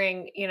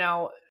 considering,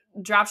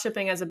 drop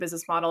shipping as a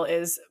business model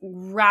is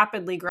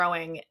rapidly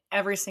growing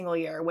every single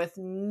year with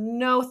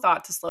no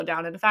thought to slow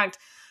down. And in fact,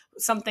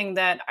 something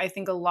that I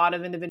think a lot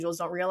of individuals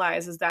don't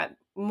realize is that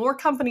more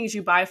companies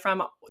you buy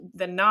from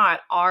than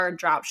not are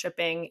drop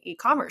shipping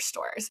e-commerce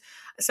stores.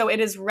 So it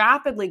is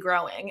rapidly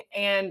growing.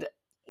 And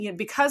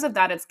because of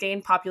that, it's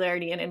gained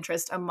popularity and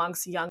interest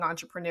amongst young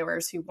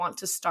entrepreneurs who want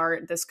to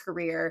start this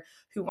career,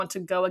 who want to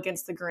go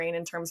against the grain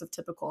in terms of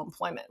typical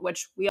employment,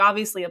 which we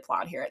obviously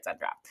applaud here at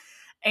Zendrop.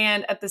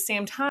 And at the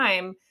same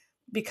time,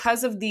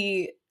 because of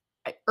the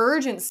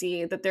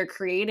urgency that they're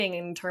creating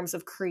in terms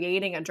of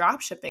creating a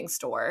drop shipping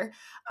store,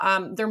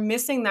 they're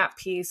missing that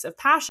piece of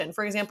passion.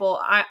 For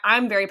example,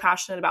 I'm very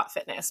passionate about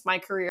fitness. My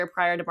career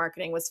prior to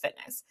marketing was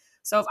fitness.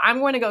 So if I'm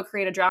going to go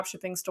create a drop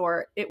shipping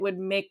store, it would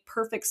make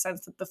perfect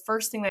sense that the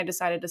first thing I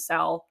decided to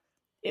sell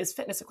is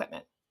fitness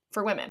equipment.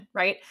 for women,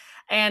 right?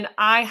 And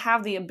I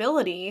have the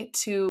ability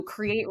to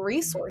create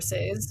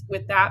resources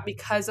with that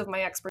because of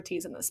my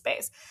expertise in the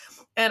space.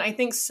 And I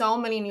think so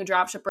many new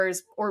dropshippers,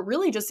 or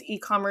really just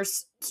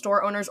e-commerce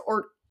store owners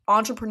or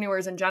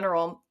entrepreneurs in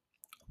general,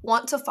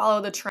 want to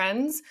follow the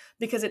trends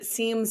because it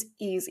seems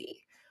easy.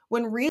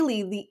 When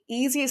really the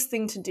easiest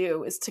thing to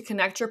do is to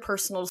connect your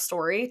personal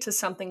story to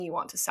something you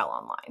want to sell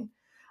online.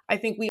 I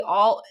think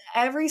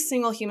every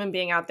single human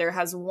being out there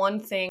has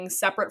one thing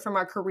separate from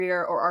our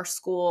career or our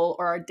school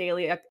or our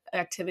daily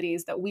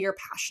activities that we are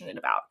passionate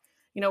about.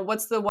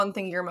 What's the one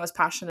thing you're most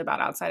passionate about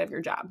outside of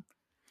your job?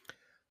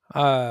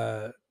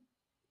 Uh,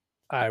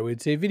 I would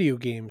say video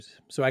games.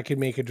 So I could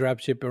make a drop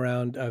ship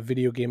around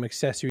video game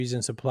accessories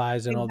and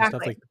supplies and all the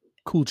stuff Exactly. like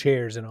cool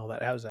chairs and all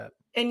that. How's that?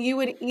 And you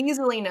would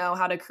easily know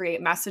how to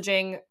create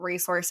messaging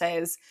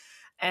resources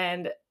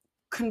and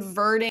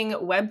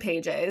converting web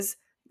pages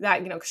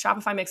that, 'cause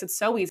Shopify makes it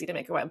so easy to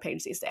make a web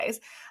page these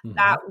days, Hmm.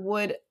 that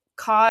would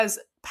cause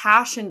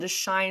passion to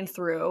shine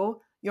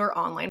through your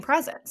online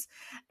presence.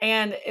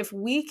 And if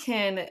we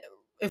can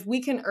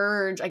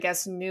urge, I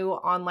guess, new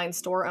online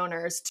store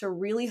owners to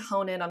really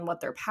hone in on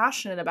what they're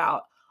passionate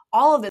about,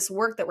 all of this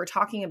work that we're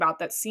talking about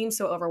that seems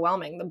so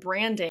overwhelming, the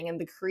branding and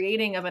the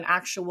creating of an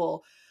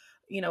actual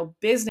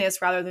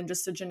business rather than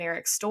just a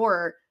generic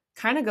store,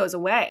 kind of goes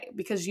away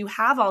because you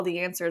have all the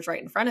answers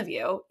right in front of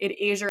you. It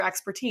is your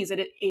expertise.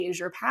 It is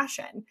your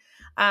passion.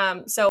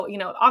 So,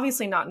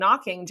 obviously not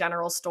knocking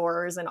general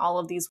stores and all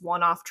of these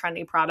one-off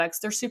trendy products.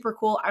 They're super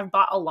cool. I've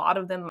bought a lot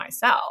of them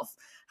myself.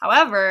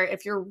 However,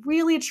 if you're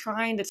really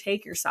trying to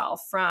take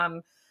yourself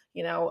from,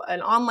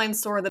 an online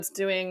store that's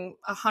doing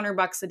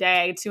 $100 a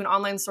day to an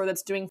online store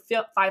that's doing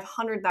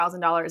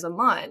 $500,000 a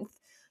month,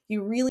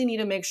 you really need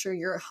to make sure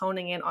you're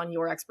honing in on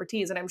your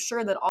expertise. And I'm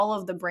sure that all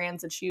of the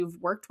brands that you've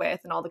worked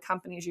with and all the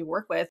companies you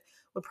work with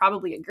would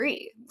probably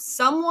agree.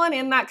 Someone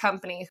in that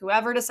company,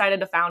 whoever decided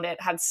to found it,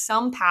 had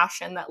some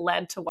passion that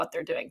led to what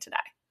they're doing today.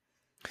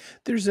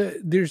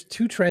 There's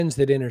two trends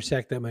that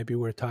intersect that might be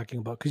worth talking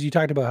about, because you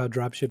talked about how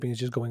drop shipping is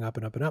just going up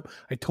and up and up.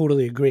 I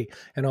totally agree.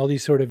 And all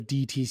these sort of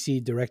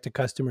DTC, direct to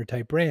customer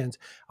type brands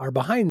are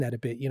behind that a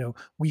bit.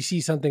 We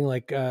see something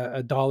like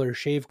a Dollar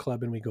Shave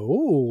Club and we go,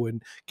 oh,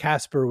 and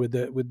Casper with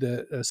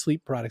the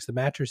sleep products, the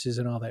mattresses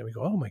and all that. We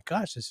go, oh my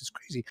gosh, this is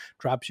crazy.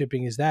 Drop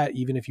shipping is that,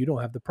 even if you don't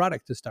have the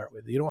product to start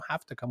with. You don't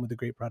have to come with a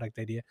great product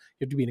idea.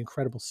 You have to be an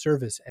incredible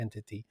service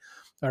entity.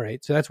 All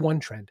right. So that's one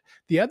trend.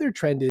 The other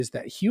trend is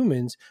that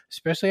humans,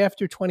 especially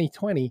after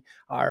 2020,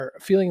 are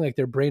feeling like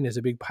their brain is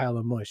a big pile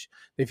of mush.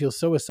 They feel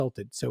so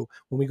assaulted. So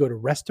when we go to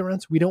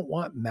restaurants, we don't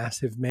want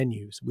massive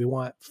menus. We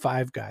want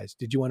Five Guys.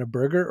 Did you want a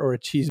burger or a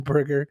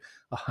cheeseburger,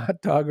 a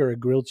hot dog or a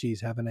grilled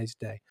cheese? Have a nice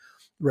day.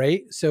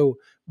 Right? So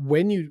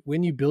when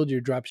you build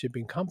your drop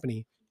shipping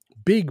company,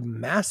 big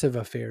massive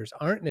affairs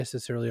aren't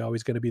necessarily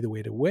always going to be the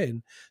way to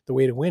win. The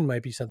way to win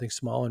might be something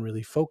small and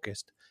really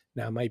focused.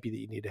 Now, it might be that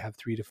you need to have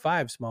 3 to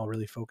 5 small,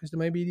 really focused. It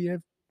might be you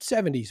have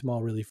 70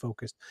 small, really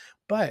focused.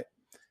 But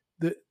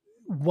the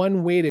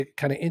one way to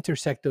kind of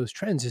intersect those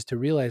trends is to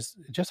realize,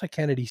 just like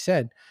Kennedy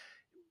said,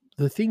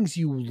 the things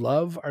you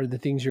love are the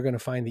things you're going to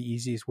find the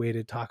easiest way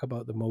to talk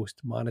about the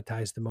most,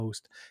 monetize the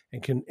most,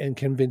 and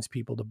convince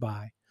people to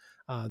buy.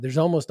 There's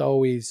almost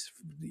always,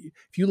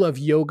 if you love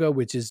yoga,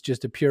 which is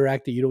just a pure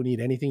act that you don't need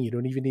anything, you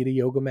don't even need a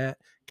yoga mat.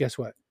 Guess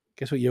what?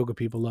 Guess what yoga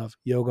people love?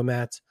 Yoga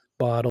mats,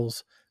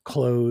 bottles,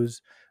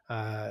 clothes,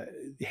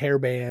 hair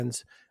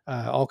bands,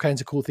 all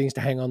kinds of cool things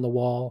to hang on the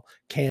wall,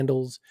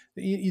 candles.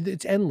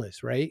 It's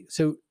endless, right?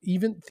 So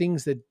even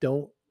things that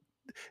don't,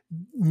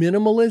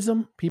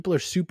 minimalism, people are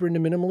super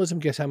into minimalism.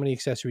 Guess how many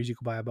accessories you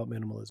can buy about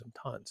minimalism?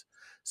 Tons.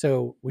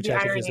 So, which The I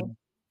think is irony. the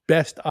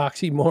best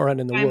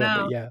oxymoron in the I world. But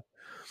know. yeah,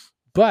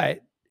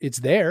 but it's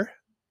there.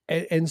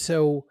 And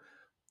so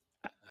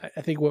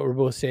I think what we're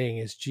both saying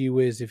is, gee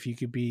whiz, if you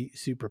could be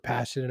super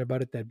passionate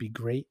about it, that'd be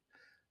great.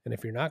 And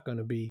if you're not going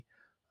to be,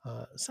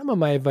 some of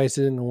my advice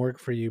isn't going to work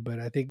for you, but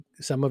I think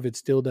some of it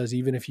still does,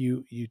 even if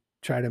you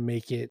try to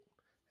make it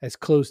as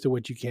close to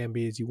what you can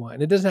be as you want.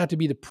 And it doesn't have to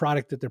be the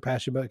product that they're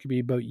passionate about. It could be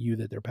about you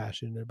that they're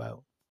passionate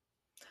about.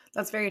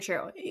 That's very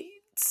true.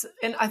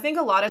 And I think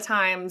a lot of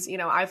times,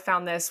 I've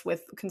found this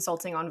with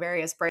consulting on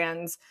various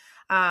brands.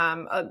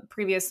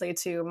 Previously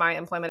to my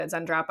employment at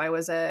Zendrop, I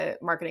was a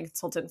marketing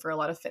consultant for a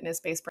lot of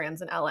fitness-based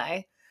brands in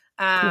LA.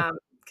 Cool.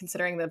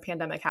 Considering the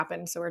pandemic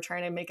happened, so we're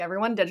trying to make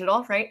everyone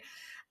digital, right?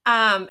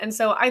 And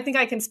so I think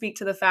I can speak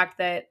to the fact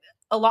that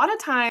a lot of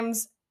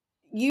times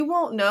you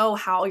won't know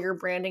how your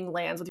branding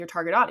lands with your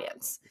target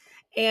audience.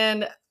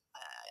 And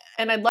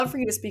I'd love for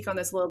you to speak on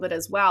this a little bit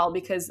as well,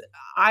 because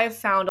I've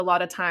found a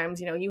lot of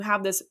times, you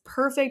have this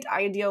perfect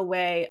ideal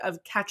way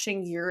of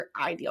catching your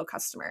ideal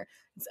customer.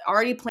 It's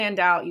already planned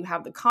out. You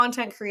have the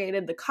content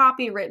created, the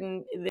copy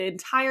written, the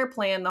entire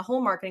plan, the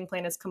whole marketing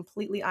plan is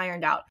completely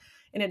ironed out,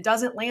 and it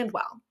doesn't land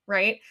well,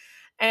 right?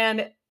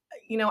 And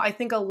I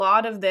think a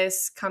lot of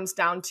this comes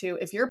down to,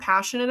 if you're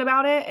passionate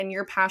about it and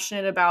you're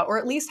passionate about, or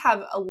at least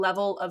have a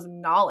level of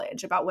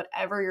knowledge about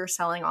whatever you're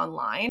selling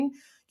online,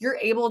 you're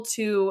able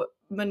to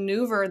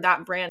maneuver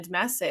that brand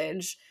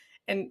message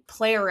and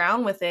play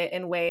around with it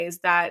in ways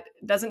that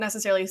doesn't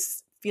necessarily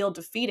feel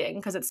defeating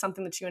because it's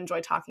something that you enjoy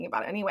talking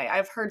about anyway.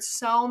 I've heard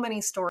so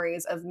many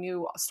stories of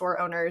new store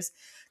owners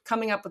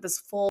coming up with this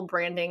full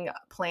branding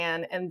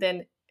plan and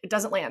then it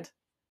doesn't land.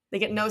 They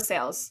get no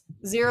sales,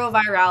 zero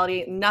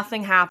virality,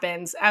 nothing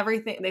happens,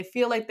 everything. They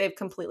feel like they've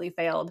completely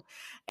failed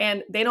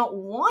and they don't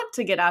want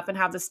to get up and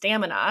have the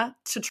stamina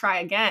to try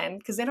again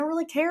because they don't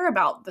really care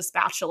about the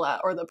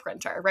spatula or the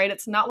printer, right?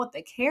 It's not what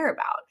they care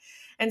about.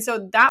 And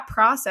so that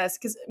process,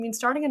 because I mean,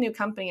 starting a new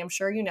company, I'm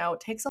sure you know, it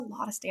takes a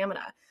lot of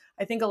stamina.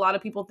 I think a lot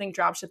of people think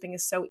drop shipping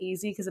is so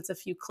easy because it's a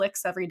few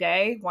clicks every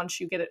day once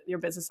you get your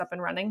business up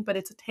and running, but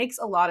it takes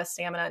a lot of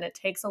stamina and it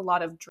takes a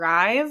lot of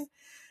drive.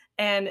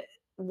 And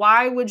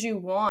why would you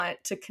want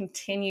to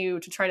continue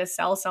to try to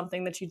sell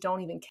something that you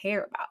don't even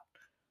care about?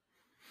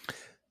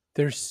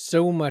 There's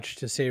so much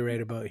to say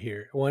right about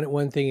here.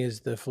 One thing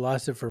is the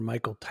philosopher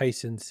Michael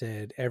Tyson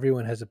said,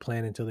 everyone has a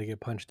plan until they get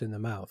punched in the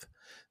mouth.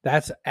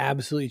 That's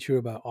absolutely true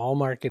about all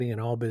marketing and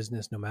all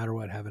business, no matter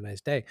what. Have a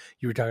nice day.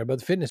 You were talking about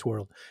the fitness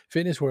world.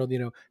 Fitness world, you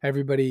know,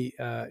 everybody,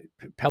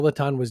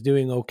 Peloton was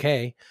doing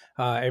okay.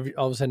 All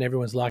of a sudden,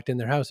 everyone's locked in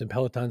their house, and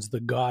Peloton's the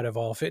god of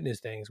all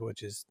fitness things,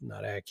 which is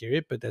not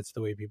accurate, but that's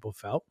the way people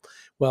felt.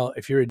 Well,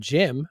 if you're a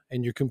gym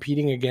and you're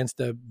competing against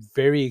a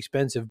very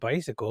expensive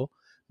bicycle,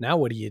 now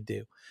what do you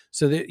do?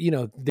 So that, you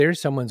know, there's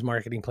someone's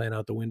marketing plan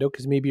out the window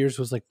because maybe yours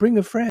was like, bring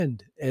a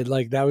friend. And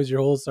like, that was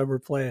your whole summer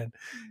plan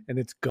and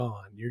it's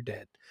gone. You're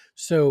dead.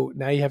 So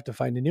now you have to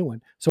find a new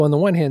one. So on the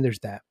one hand, there's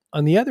that.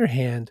 On the other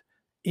hand,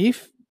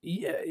 if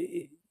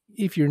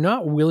you're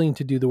not willing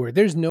to do the work,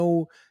 there's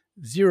no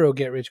zero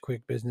get rich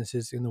quick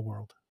businesses in the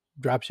world.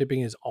 Drop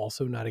shipping is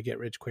also not a get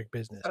rich quick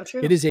business. So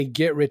true. It is a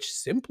get rich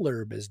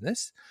simpler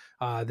business.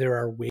 There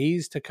are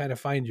ways to kind of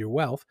find your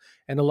wealth.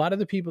 And a lot of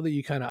the people that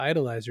you kind of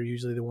idolize are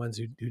usually the ones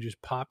who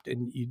just popped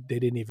and they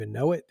didn't even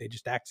know it. They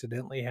just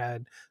accidentally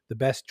had the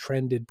best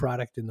trended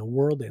product in the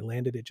world. They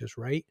landed it just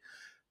right.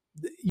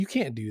 You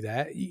can't do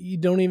that. You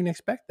don't even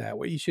expect that.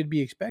 What you should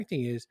be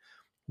expecting is,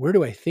 where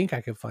do I think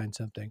I could find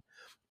something?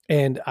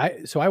 And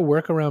I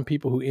work around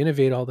people who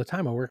innovate all the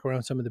time. I work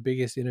around some of the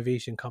biggest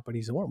innovation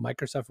companies in the world.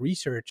 Microsoft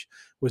Research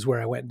was where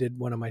I went and did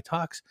one of my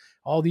talks.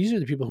 All these are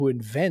the people who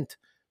invent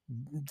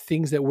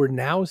things that we're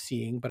now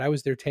seeing, but I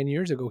was there 10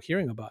 years ago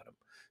hearing about them.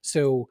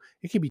 So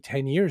it could be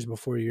 10 years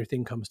before your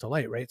thing comes to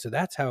light, right? So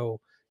that's how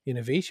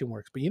innovation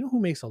works. But you know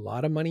who makes a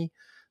lot of money?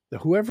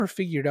 Whoever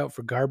figured out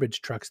for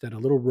garbage trucks that a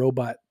little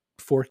robot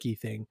forky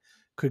thing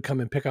could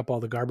come and pick up all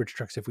the garbage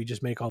trucks if we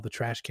just make all the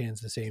trash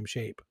cans the same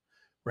shape,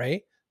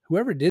 right?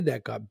 Whoever did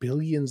that got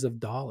billions of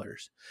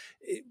dollars.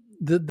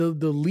 The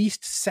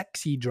least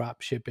sexy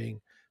drop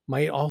shipping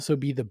might also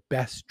be the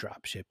best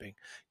drop shipping.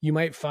 You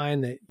might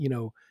find that, you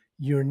know,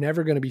 you're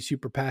never going to be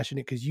super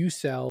passionate because you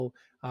sell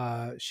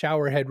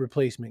shower head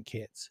replacement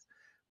kits.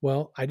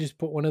 Well, I just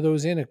put one of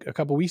those in a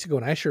couple of weeks ago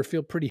and I sure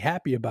feel pretty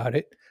happy about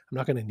it. I'm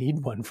not going to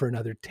need one for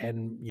another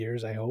 10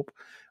 years, I hope.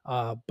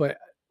 But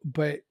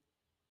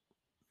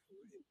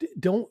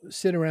don't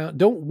sit around.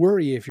 Don't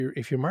worry if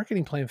your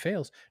marketing plan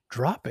fails.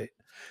 Drop it.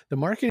 The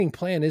marketing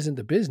plan isn't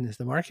the business.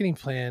 The marketing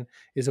plan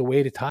is a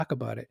way to talk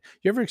about it.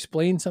 You ever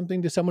explain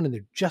something to someone and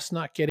they're just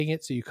not getting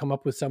it? So you come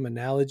up with some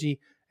analogy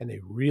and they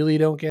really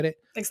don't get it.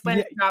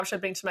 Explaining drop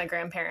shipping to my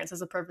grandparents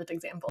is a perfect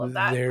example of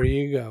that. There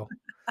you go.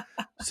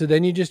 So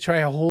then you just try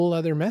a whole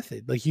other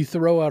method. Like you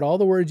throw out all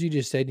the words you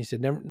just said and you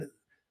said, never,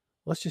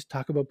 let's just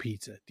talk about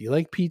pizza. Do you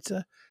like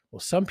pizza?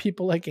 Well, some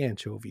people like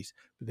anchovies,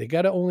 but they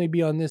got to only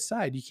be on this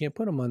side. You can't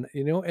put them on,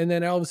 you know, and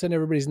then all of a sudden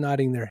everybody's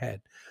nodding their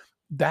head.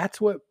 That's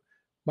what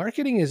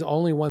marketing is.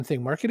 Only one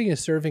thing. Marketing is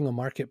serving a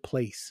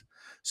marketplace.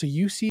 So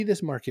you see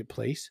this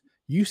marketplace,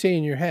 you say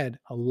in your head,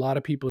 a lot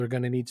of people are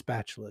going to need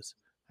spatulas.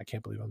 I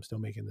can't believe I'm still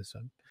making this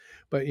up.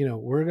 But you know,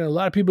 a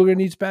lot of people are going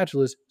to need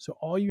spatulas. So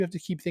all you have to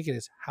keep thinking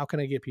is, how can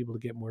I get people to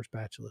get more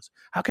spatulas?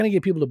 How can I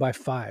get people to buy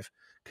 5?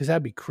 Because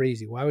that'd be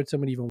crazy. Why would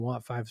somebody even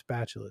want 5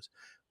 spatulas?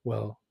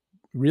 Well,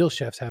 real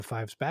chefs have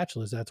 5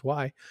 spatulas. That's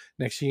why.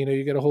 Next thing you know,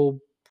 you get a whole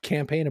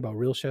campaign about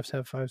real chefs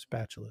have 5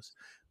 spatulas,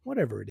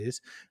 whatever it is.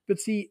 But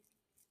see,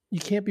 you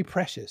can't be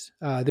precious.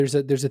 There's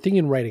a thing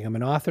in writing. I'm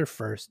an author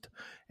first,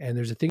 and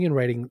there's a thing in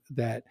writing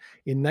that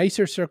in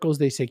nicer circles,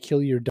 they say,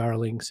 kill your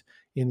darlings.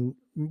 In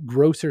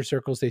grosser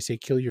circles, they say,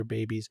 kill your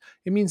babies.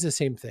 It means the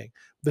same thing.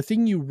 The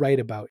thing you write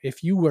about,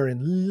 if you were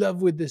in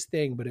love with this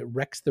thing, but it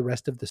wrecks the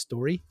rest of the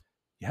story,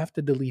 you have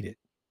to delete it.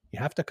 You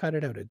have to cut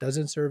it out. It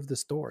doesn't serve the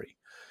story.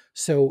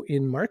 So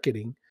in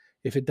marketing,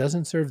 if it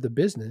doesn't serve the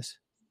business,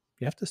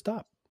 you have to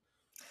stop.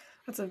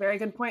 That's a very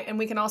good point. And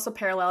we can also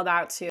parallel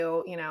that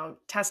to, you know,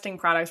 testing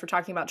products. We're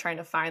talking about trying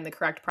to find the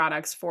correct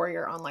products for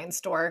your online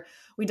store.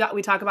 We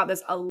talk about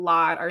this a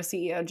lot. Our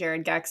CEO,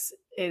 Jared Gex,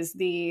 is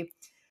the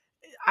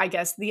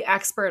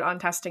expert on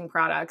testing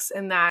products,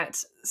 and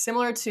that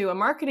similar to a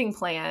marketing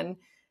plan,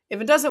 if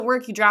it doesn't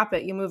work, you drop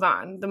it, you move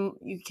on.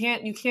 You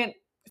can't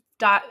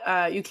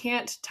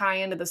tie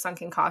into the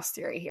sunken cost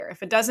theory here.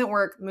 If it doesn't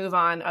work, move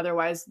on.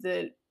 Otherwise,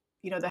 the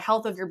the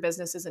health of your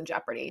business is in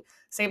jeopardy.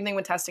 Same thing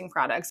with testing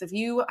products. If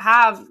you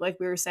have, like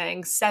we were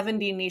saying,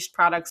 70 niche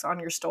products on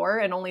your store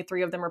and only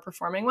 3 of them are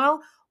performing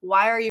well,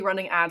 why are you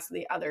running ads to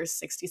the other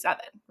 67,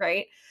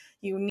 right?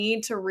 You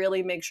need to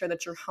really make sure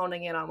that you're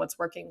honing in on what's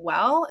working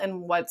well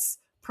and what's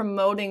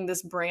promoting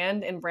this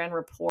brand and brand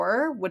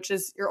rapport, which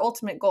is your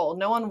ultimate goal.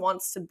 No one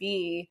wants to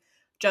be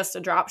just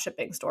a drop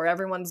shipping store.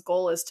 Everyone's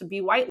goal is to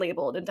be white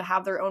labeled and to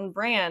have their own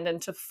brand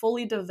and to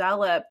fully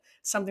develop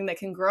something that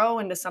can grow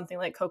into something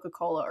like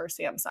Coca-Cola or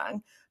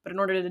Samsung. But in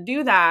order to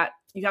do that,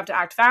 you have to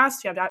act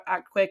fast, you have to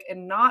act quick,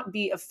 and not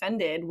be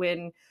offended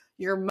when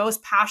your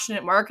most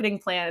passionate marketing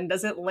plan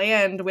doesn't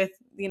land with,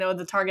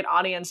 the target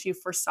audience you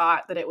foresaw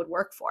that it would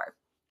work for.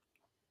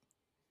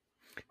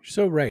 You're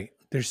so right.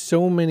 There's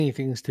so many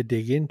things to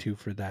dig into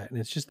for that. And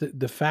it's just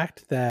the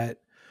fact that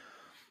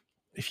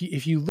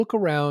if you look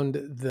around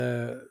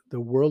the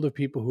world of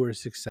people who are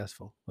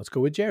successful, let's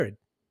go with Jared.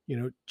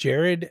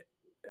 Jared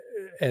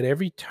at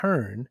every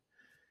turn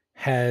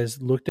has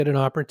looked at an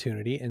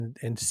opportunity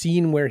and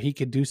seen where he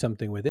could do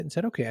something with it and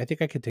said, okay, I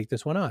think I could take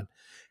this one on.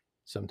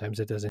 Sometimes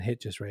it doesn't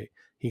hit just right.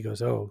 He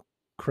goes, oh,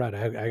 crud,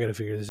 I got to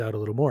figure this out a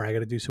little more. I got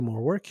to do some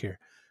more work here.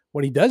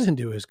 What he doesn't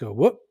do is go,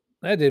 whoop,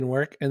 that didn't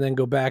work. And then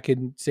go back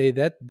and say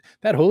that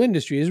whole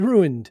industry is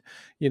ruined.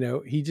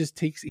 He just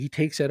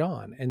takes it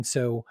on. And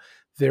so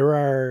there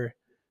are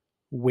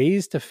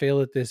ways to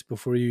fail at this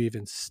before you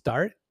even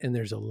start. And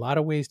there's a lot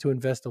of ways to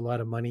invest a lot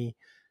of money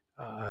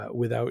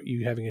without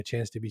you having a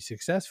chance to be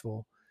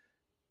successful,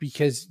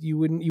 because you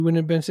wouldn't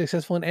have been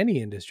successful in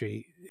any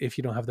industry if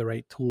you don't have the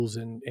right tools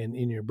in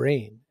your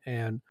brain.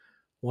 And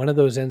one of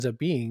those ends up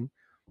being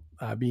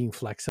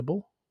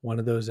flexible. One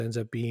of those ends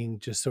up being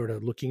just sort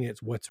of looking at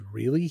what's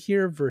really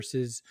here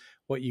versus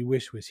what you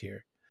wish was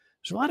here.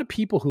 There's a lot of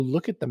people who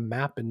look at the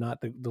map and not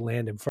the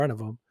land in front of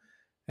them.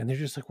 And they're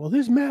just like, well,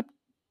 this map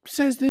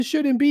says this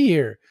shouldn't be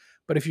here.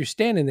 But if you're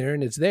standing there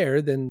and it's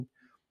there, then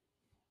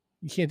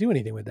you can't do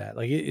anything with that.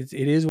 Like it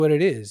is what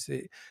it is.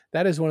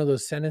 That is one of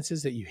those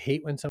sentences that you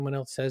hate when someone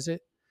else says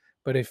it.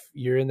 But if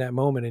you're in that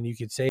moment and you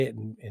could say it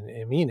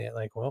and mean it,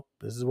 like, well,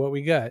 this is what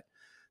we got,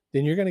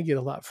 then you're going to get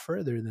a lot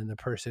further than the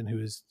person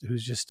who's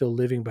just still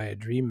living by a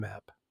dream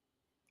map.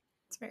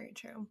 It's very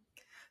true.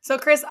 So,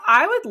 Chris,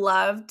 I would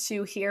love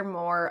to hear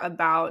more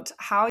about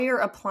how you're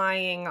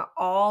applying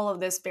all of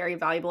this very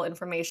valuable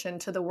information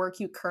to the work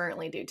you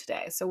currently do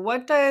today. So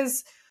what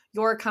does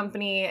your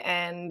company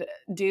and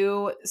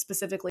do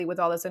specifically with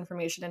all this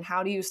information, and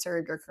how do you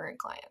serve your current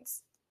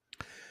clients?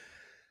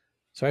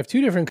 So I have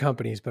 2 different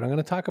companies, but I'm going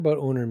to talk about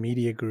Owner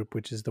Media Group,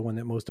 which is the one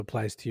that most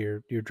applies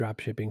to your drop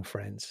shipping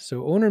friends.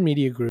 So Owner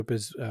Media Group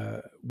is,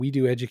 we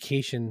do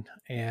education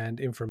and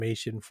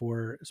information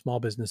for small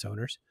business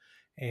owners.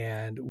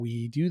 And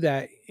we do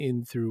that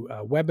through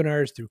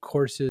webinars, through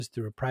courses,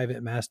 through a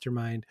private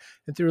mastermind,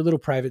 and through a little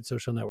private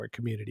social network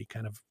community,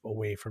 kind of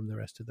away from the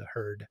rest of the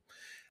herd.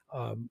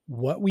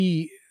 What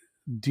we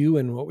do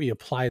and what we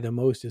apply the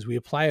most is we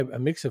apply a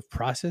mix of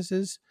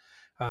processes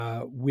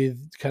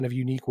with kind of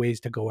unique ways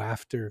to go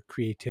after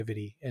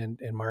creativity and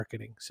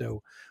marketing.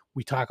 So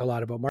we talk a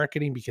lot about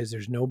marketing because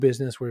there's no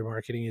business where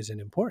marketing isn't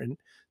important.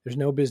 There's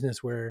no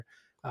business where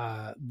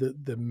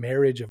the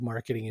marriage of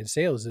marketing and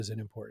sales isn't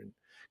important.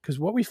 Because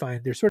what we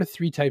find, there's sort of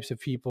 3 types of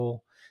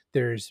people.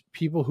 There's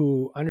people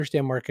who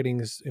understand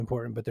marketing is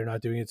important, but they're not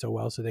doing it so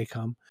well, so they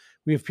come.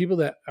 We have people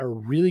that are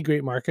really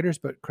great marketers,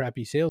 but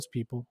crappy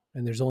salespeople,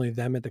 and there's only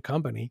them at the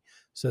company,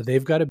 so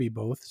they've got to be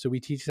both. So we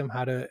teach them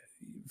how to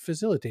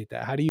facilitate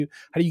that. How do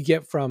you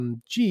get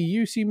from, gee,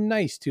 you seem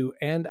nice, to,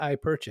 and I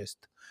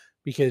purchased?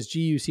 Because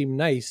gee, you seem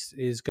nice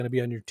is going to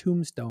be on your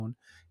tombstone,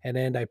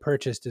 and I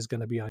purchased is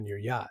going to be on your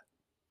yacht.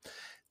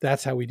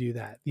 That's how we do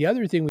that. The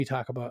other thing we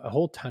talk about a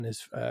whole ton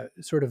is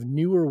sort of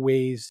newer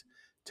ways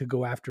to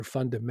go after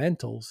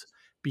fundamentals,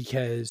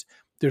 because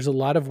there's a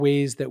lot of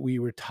ways that we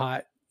were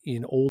taught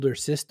in older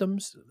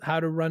systems how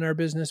to run our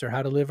business or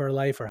how to live our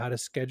life or how to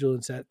schedule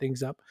and set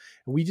things up.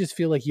 And we just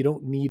feel like you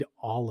don't need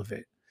all of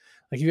it.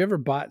 Like if you ever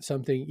bought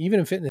something, even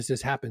in fitness,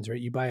 this happens, right?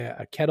 You buy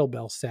a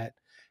kettlebell set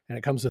and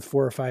it comes with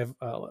 4 or 5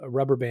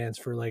 rubber bands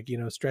for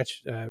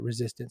stretch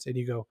resistance. And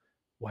you go,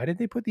 why did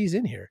they put these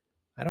in here?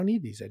 I don't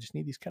need these. I just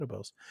need these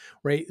kettlebells,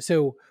 right?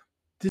 So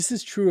this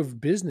is true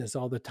of business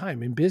all the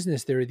time. In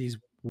business, there are these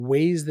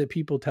ways that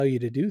people tell you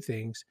to do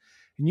things,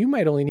 and you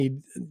might only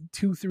need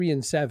 2, 3,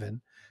 and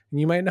 7, and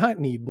you might not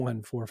need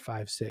 1, 4,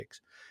 5,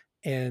 6.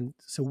 And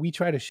so we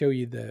try to show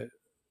you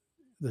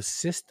the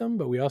system,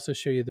 but we also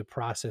show you the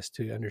process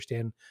to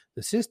understand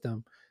the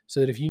system, so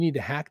that if you need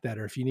to hack that,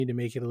 or if you need to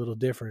make it a little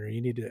different, or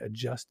you need to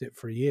adjust it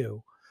for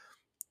you,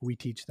 we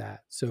teach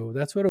that. So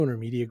that's what Owner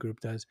Media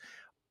Group does.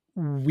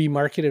 We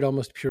market it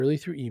almost purely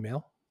through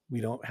email. We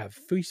don't have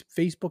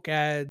Facebook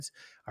ads.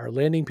 Our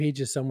landing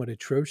page is somewhat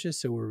atrocious,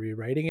 so we're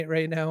rewriting it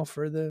right now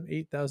for the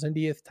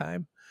 8,000th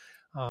time.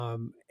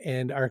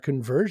 And our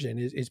conversion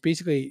is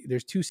basically,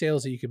 there's 2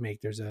 sales that you can make.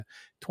 There's a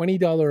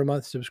 $20 a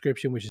month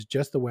subscription, which is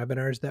just the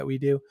webinars that we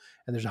do,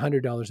 and there's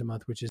 $100 a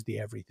month, which is the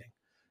everything.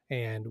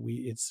 And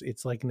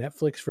it's like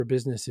Netflix for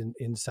business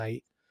in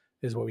sight.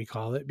 is what we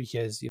call it,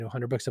 because,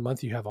 $100 a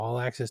month, you have all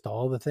access to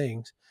all the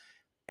things.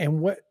 And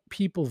what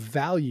people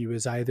value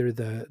is either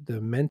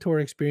the mentor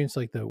experience,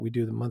 like we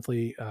do the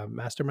monthly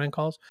mastermind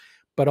calls,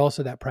 but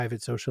also that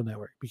private social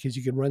network, because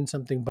you can run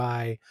something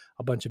by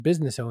a bunch of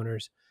business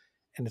owners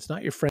and it's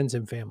not your friends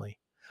and family.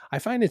 I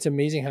find it's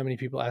amazing how many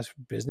people ask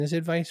for business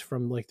advice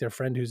from like their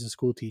friend who's a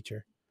school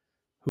teacher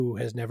who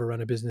has never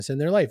run a business in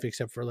their life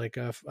except for like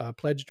a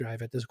pledge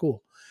drive at the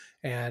school,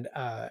 and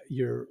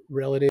your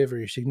relative or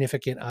your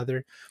significant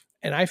other.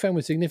 And I find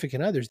with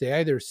significant others, they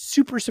either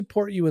super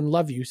support you and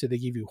love you, so they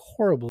give you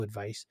horrible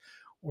advice,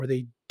 or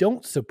they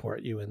don't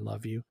support you and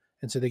love you,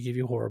 and so they give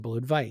you horrible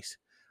advice.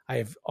 I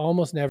have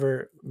almost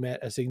never met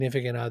a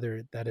significant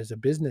other that is a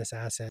business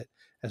asset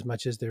as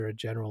much as they're a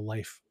general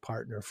life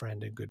partner,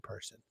 friend, and good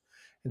person.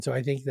 And so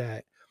I think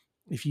that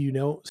if you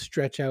don't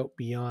stretch out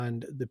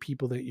beyond the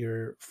people that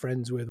you're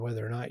friends with,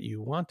 whether or not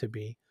you want to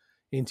be,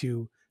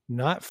 into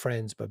not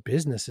friends but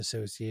business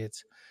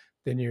associates,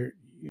 then you're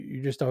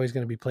just always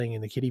going to be playing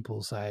in the kiddie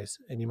pool size,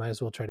 and you might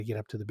as well try to get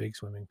up to the big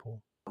swimming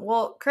pool.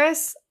 Well,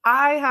 Chris,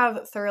 I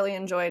have thoroughly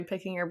enjoyed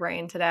picking your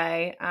brain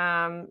today.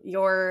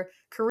 Your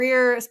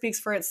career speaks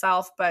for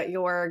itself, but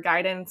your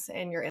guidance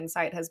and your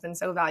insight has been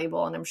so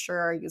valuable, and I'm sure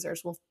our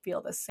users will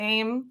feel the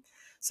same.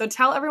 So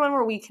tell everyone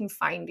where we can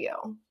find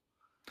you.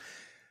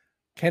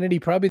 Kennedy,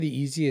 probably the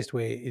easiest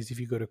way is if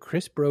you go to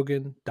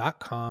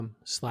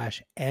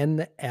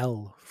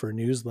chrisbrogan.com/NL for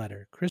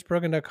newsletter.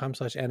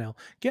 chrisbrogan.com/NL.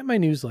 Get my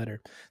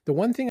newsletter. The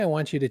one thing I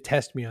want you to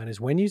test me on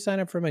is when you sign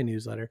up for my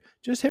newsletter,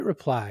 just hit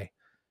reply.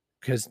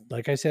 Because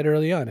like I said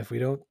early on, if we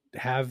don't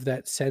have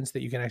that sense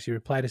that you can actually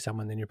reply to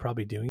someone, then you're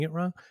probably doing it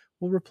wrong.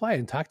 We'll reply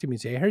and talk to me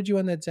and say, I heard you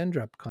on that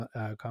Zendrop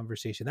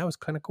conversation. That was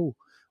kind of cool.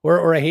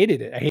 Or I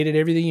hated it. I hated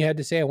everything you had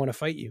to say. I want to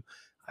fight you.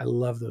 I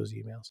love those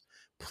emails.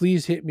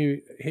 Please hit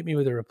me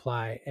with a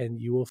reply,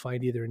 and you will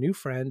find either a new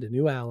friend, a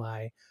new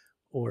ally,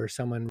 or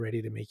someone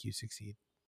ready to make you succeed.